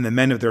and the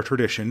men of their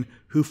tradition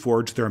who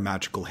forged their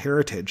magical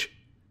heritage?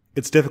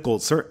 It's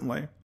difficult,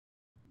 certainly.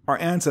 Our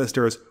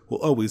ancestors will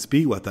always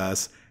be with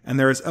us, and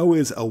there is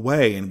always a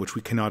way in which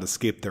we cannot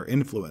escape their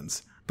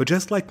influence. But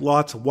just like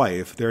Lot's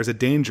wife, there is a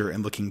danger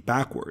in looking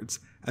backwards,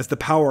 as the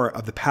power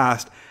of the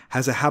past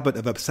has a habit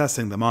of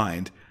obsessing the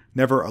mind,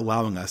 never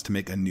allowing us to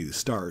make a new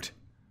start.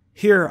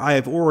 Here I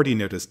have already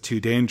noticed two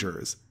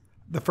dangers.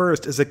 The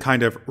first is a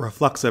kind of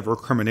reflexive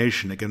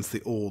recrimination against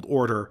the old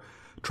order,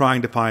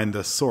 trying to find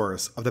the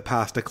source of the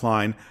past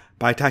decline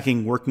by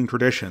attacking working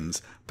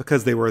traditions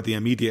because they were the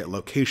immediate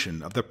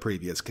location of the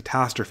previous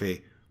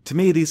catastrophe. To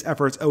me, these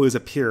efforts always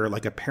appear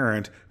like a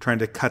parent trying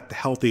to cut the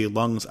healthy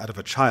lungs out of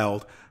a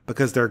child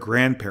because their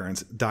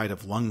grandparents died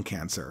of lung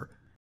cancer.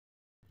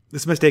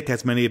 This mistake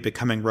has many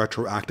becoming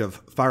retroactive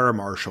fire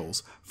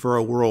marshals for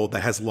a world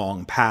that has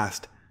long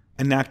passed,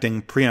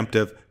 enacting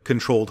preemptive,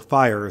 controlled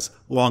fires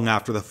long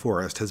after the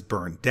forest has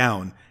burned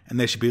down, and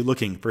they should be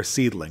looking for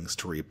seedlings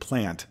to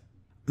replant.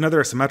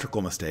 Another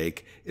symmetrical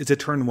mistake is to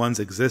turn one's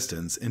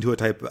existence into a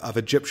type of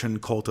Egyptian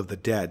cult of the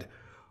dead,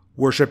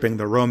 worshipping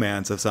the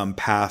romance of some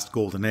past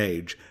golden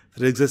age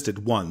that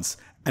existed once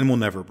and will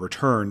never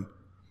return.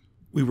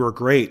 We were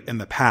great in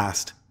the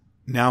past,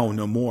 now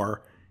no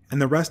more,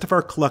 and the rest of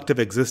our collective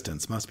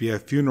existence must be a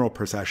funeral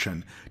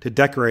procession to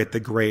decorate the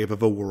grave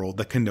of a world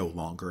that can no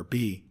longer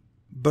be.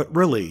 But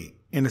really,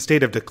 in a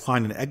state of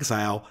decline and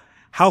exile,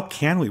 how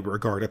can we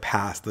regard a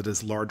past that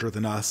is larger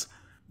than us,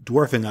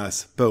 dwarfing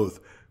us both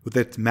with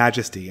its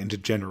majesty and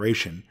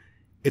degeneration,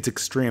 its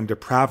extreme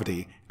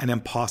depravity and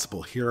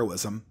impossible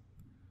heroism?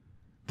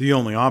 The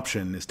only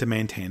option is to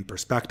maintain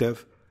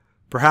perspective,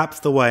 perhaps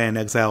the way an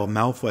exiled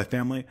Malfoy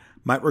family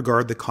might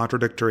regard the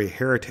contradictory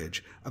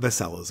heritage of a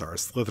Salazar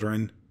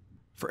Slytherin.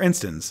 For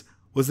instance,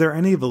 was there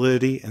any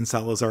validity in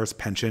Salazar's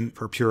penchant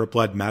for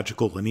pure-blood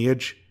magical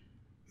lineage?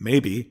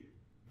 Maybe.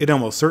 It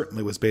almost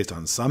certainly was based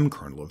on some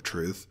kernel of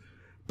truth.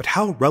 But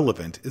how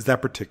relevant is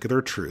that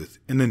particular truth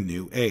in the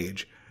new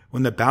age,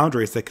 when the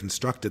boundaries that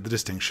constructed the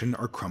distinction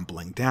are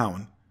crumbling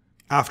down?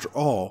 After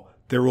all,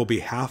 there will be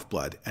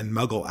half-blood and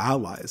Muggle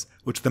allies,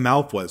 which the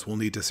Malfoys will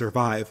need to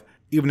survive,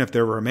 even if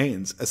there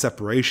remains a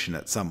separation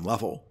at some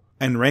level.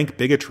 And rank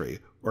bigotry,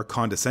 or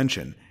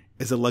condescension,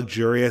 is a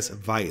luxurious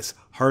vice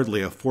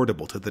hardly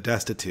affordable to the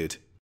destitute.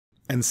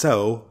 And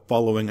so,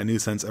 following a new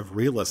sense of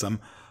realism,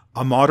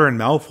 a modern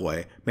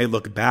Malfoy may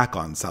look back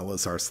on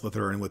Salazar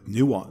Slytherin with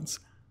nuance,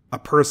 a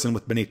person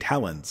with many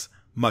talents,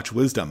 much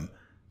wisdom,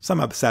 some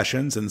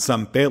obsessions and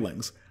some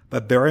failings,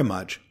 but very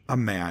much a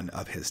man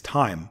of his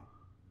time.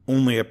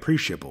 only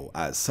appreciable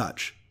as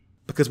such.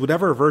 Because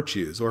whatever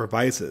virtues or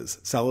vices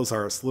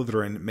Salazar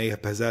Slytherin may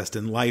have possessed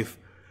in life,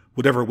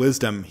 whatever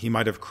wisdom he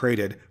might have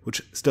created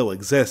which still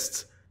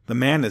exists, the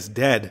man is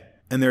dead,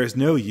 and there is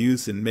no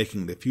use in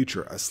making the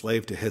future a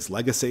slave to his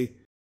legacy.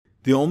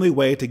 The only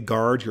way to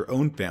guard your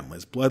own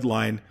family's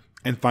bloodline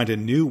and find a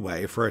new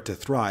way for it to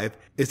thrive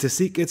is to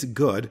seek its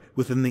good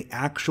within the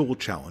actual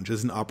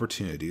challenges and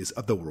opportunities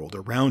of the world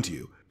around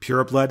you,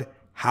 pureblood,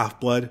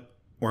 half-blood,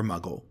 or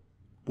muggle.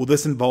 Will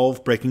this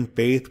involve breaking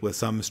faith with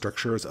some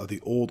strictures of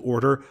the old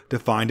order to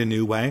find a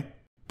new way?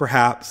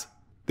 Perhaps.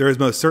 There is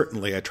most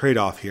certainly a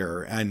trade-off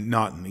here, and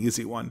not an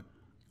easy one.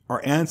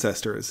 Our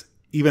ancestors,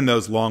 even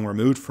those long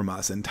removed from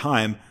us in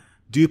time,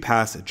 do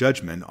pass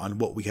judgment on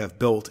what we have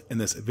built in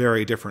this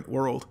very different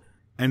world.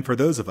 And for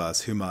those of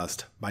us who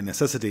must, by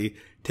necessity,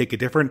 take a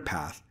different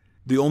path,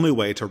 the only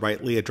way to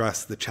rightly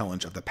address the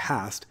challenge of the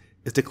past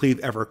is to cleave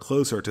ever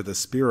closer to the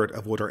spirit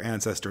of what our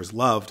ancestors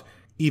loved,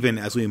 even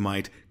as we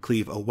might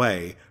cleave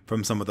away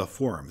from some of the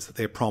forms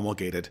they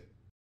promulgated.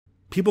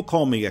 People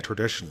call me a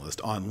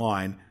traditionalist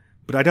online,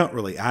 but I don't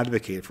really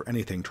advocate for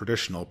anything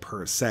traditional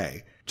per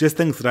se, just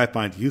things that I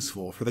find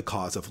useful for the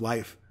cause of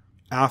life.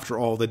 After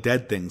all, the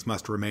dead things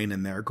must remain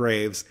in their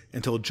graves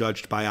until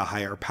judged by a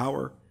higher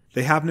power.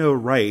 They have no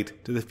right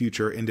to the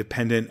future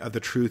independent of the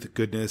truth,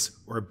 goodness,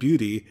 or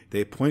beauty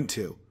they point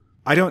to.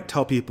 I don't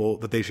tell people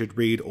that they should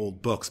read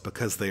old books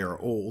because they are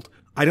old.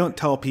 I don't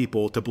tell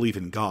people to believe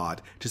in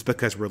God just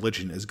because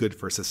religion is good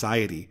for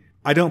society.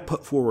 I don't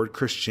put forward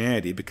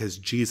Christianity because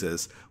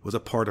Jesus was a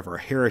part of our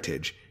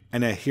heritage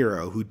and a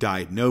hero who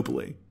died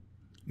nobly.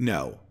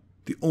 No.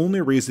 The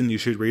only reason you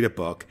should read a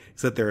book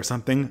is that there is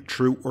something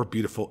true or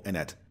beautiful in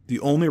it. The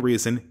only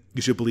reason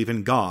you should believe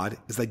in God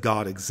is that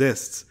God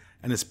exists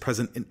and is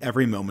present in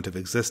every moment of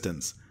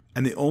existence.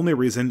 And the only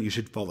reason you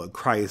should follow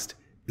Christ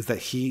is that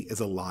he is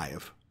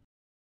alive.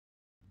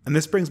 And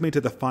this brings me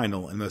to the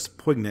final and most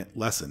poignant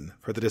lesson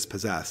for the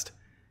dispossessed,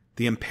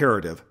 the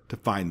imperative to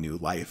find new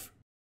life.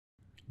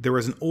 There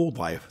is an old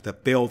life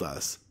that failed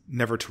us,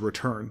 never to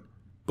return.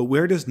 But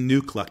where does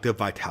new collective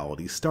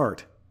vitality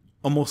start?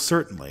 Almost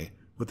certainly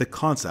with the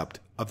concept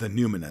of the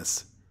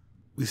numinous.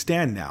 We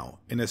stand now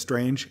in a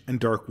strange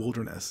and dark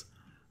wilderness,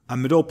 a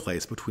middle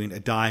place between a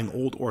dying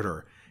old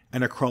order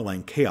and a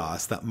crawling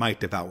chaos that might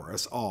devour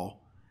us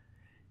all.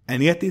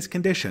 And yet these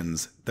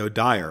conditions, though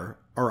dire,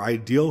 are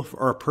ideal for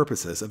our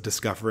purposes of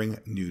discovering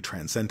new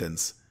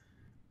transcendence.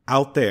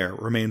 Out there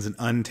remains an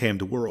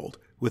untamed world,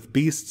 with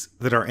beasts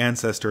that our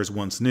ancestors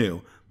once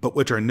knew, but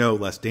which are no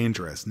less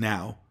dangerous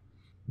now.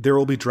 There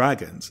will be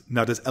dragons,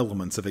 not as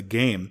elements of a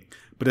game,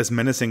 but as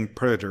menacing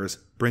predators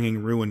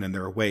bringing ruin in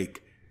their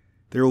wake.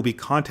 There will be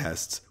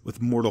contests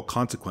with mortal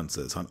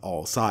consequences on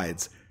all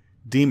sides,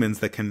 demons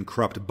that can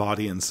corrupt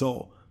body and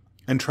soul,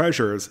 and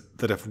treasures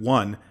that, if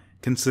won,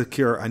 can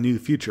secure a new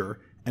future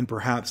and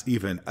perhaps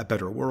even a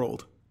better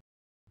world.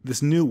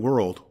 This new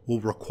world will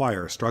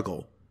require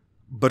struggle,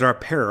 but our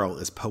peril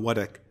is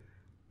poetic,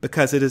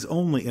 because it is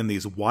only in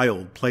these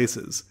wild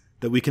places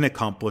that we can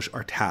accomplish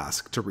our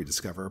task to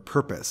rediscover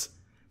purpose,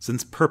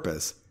 since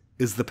purpose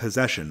is the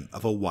possession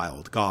of a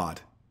wild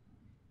god.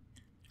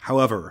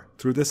 However,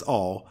 through this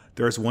all,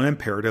 there is one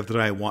imperative that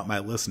I want my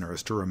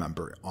listeners to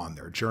remember on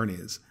their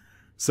journeys,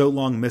 so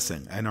long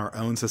missing in our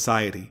own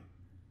society: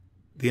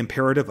 the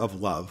imperative of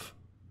love.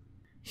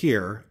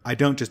 Here, I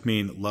don't just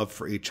mean love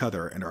for each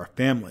other and our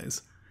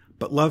families,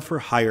 but love for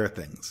higher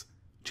things,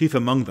 chief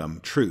among them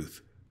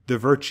truth, the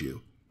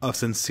virtue of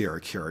sincere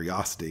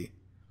curiosity.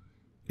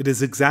 It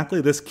is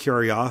exactly this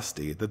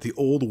curiosity that the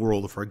old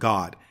world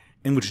forgot,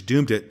 and which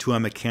doomed it to a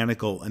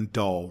mechanical and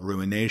dull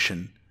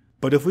ruination.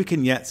 But if we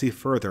can yet see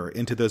further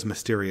into those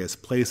mysterious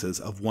places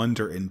of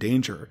wonder and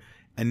danger,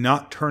 and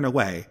not turn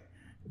away,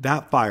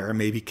 that fire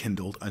may be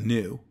kindled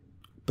anew.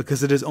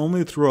 Because it is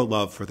only through a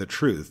love for the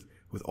truth,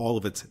 with all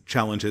of its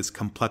challenges,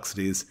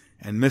 complexities,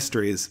 and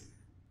mysteries,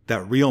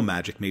 that real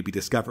magic may be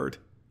discovered,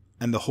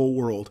 and the whole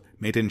world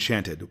made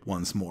enchanted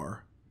once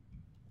more.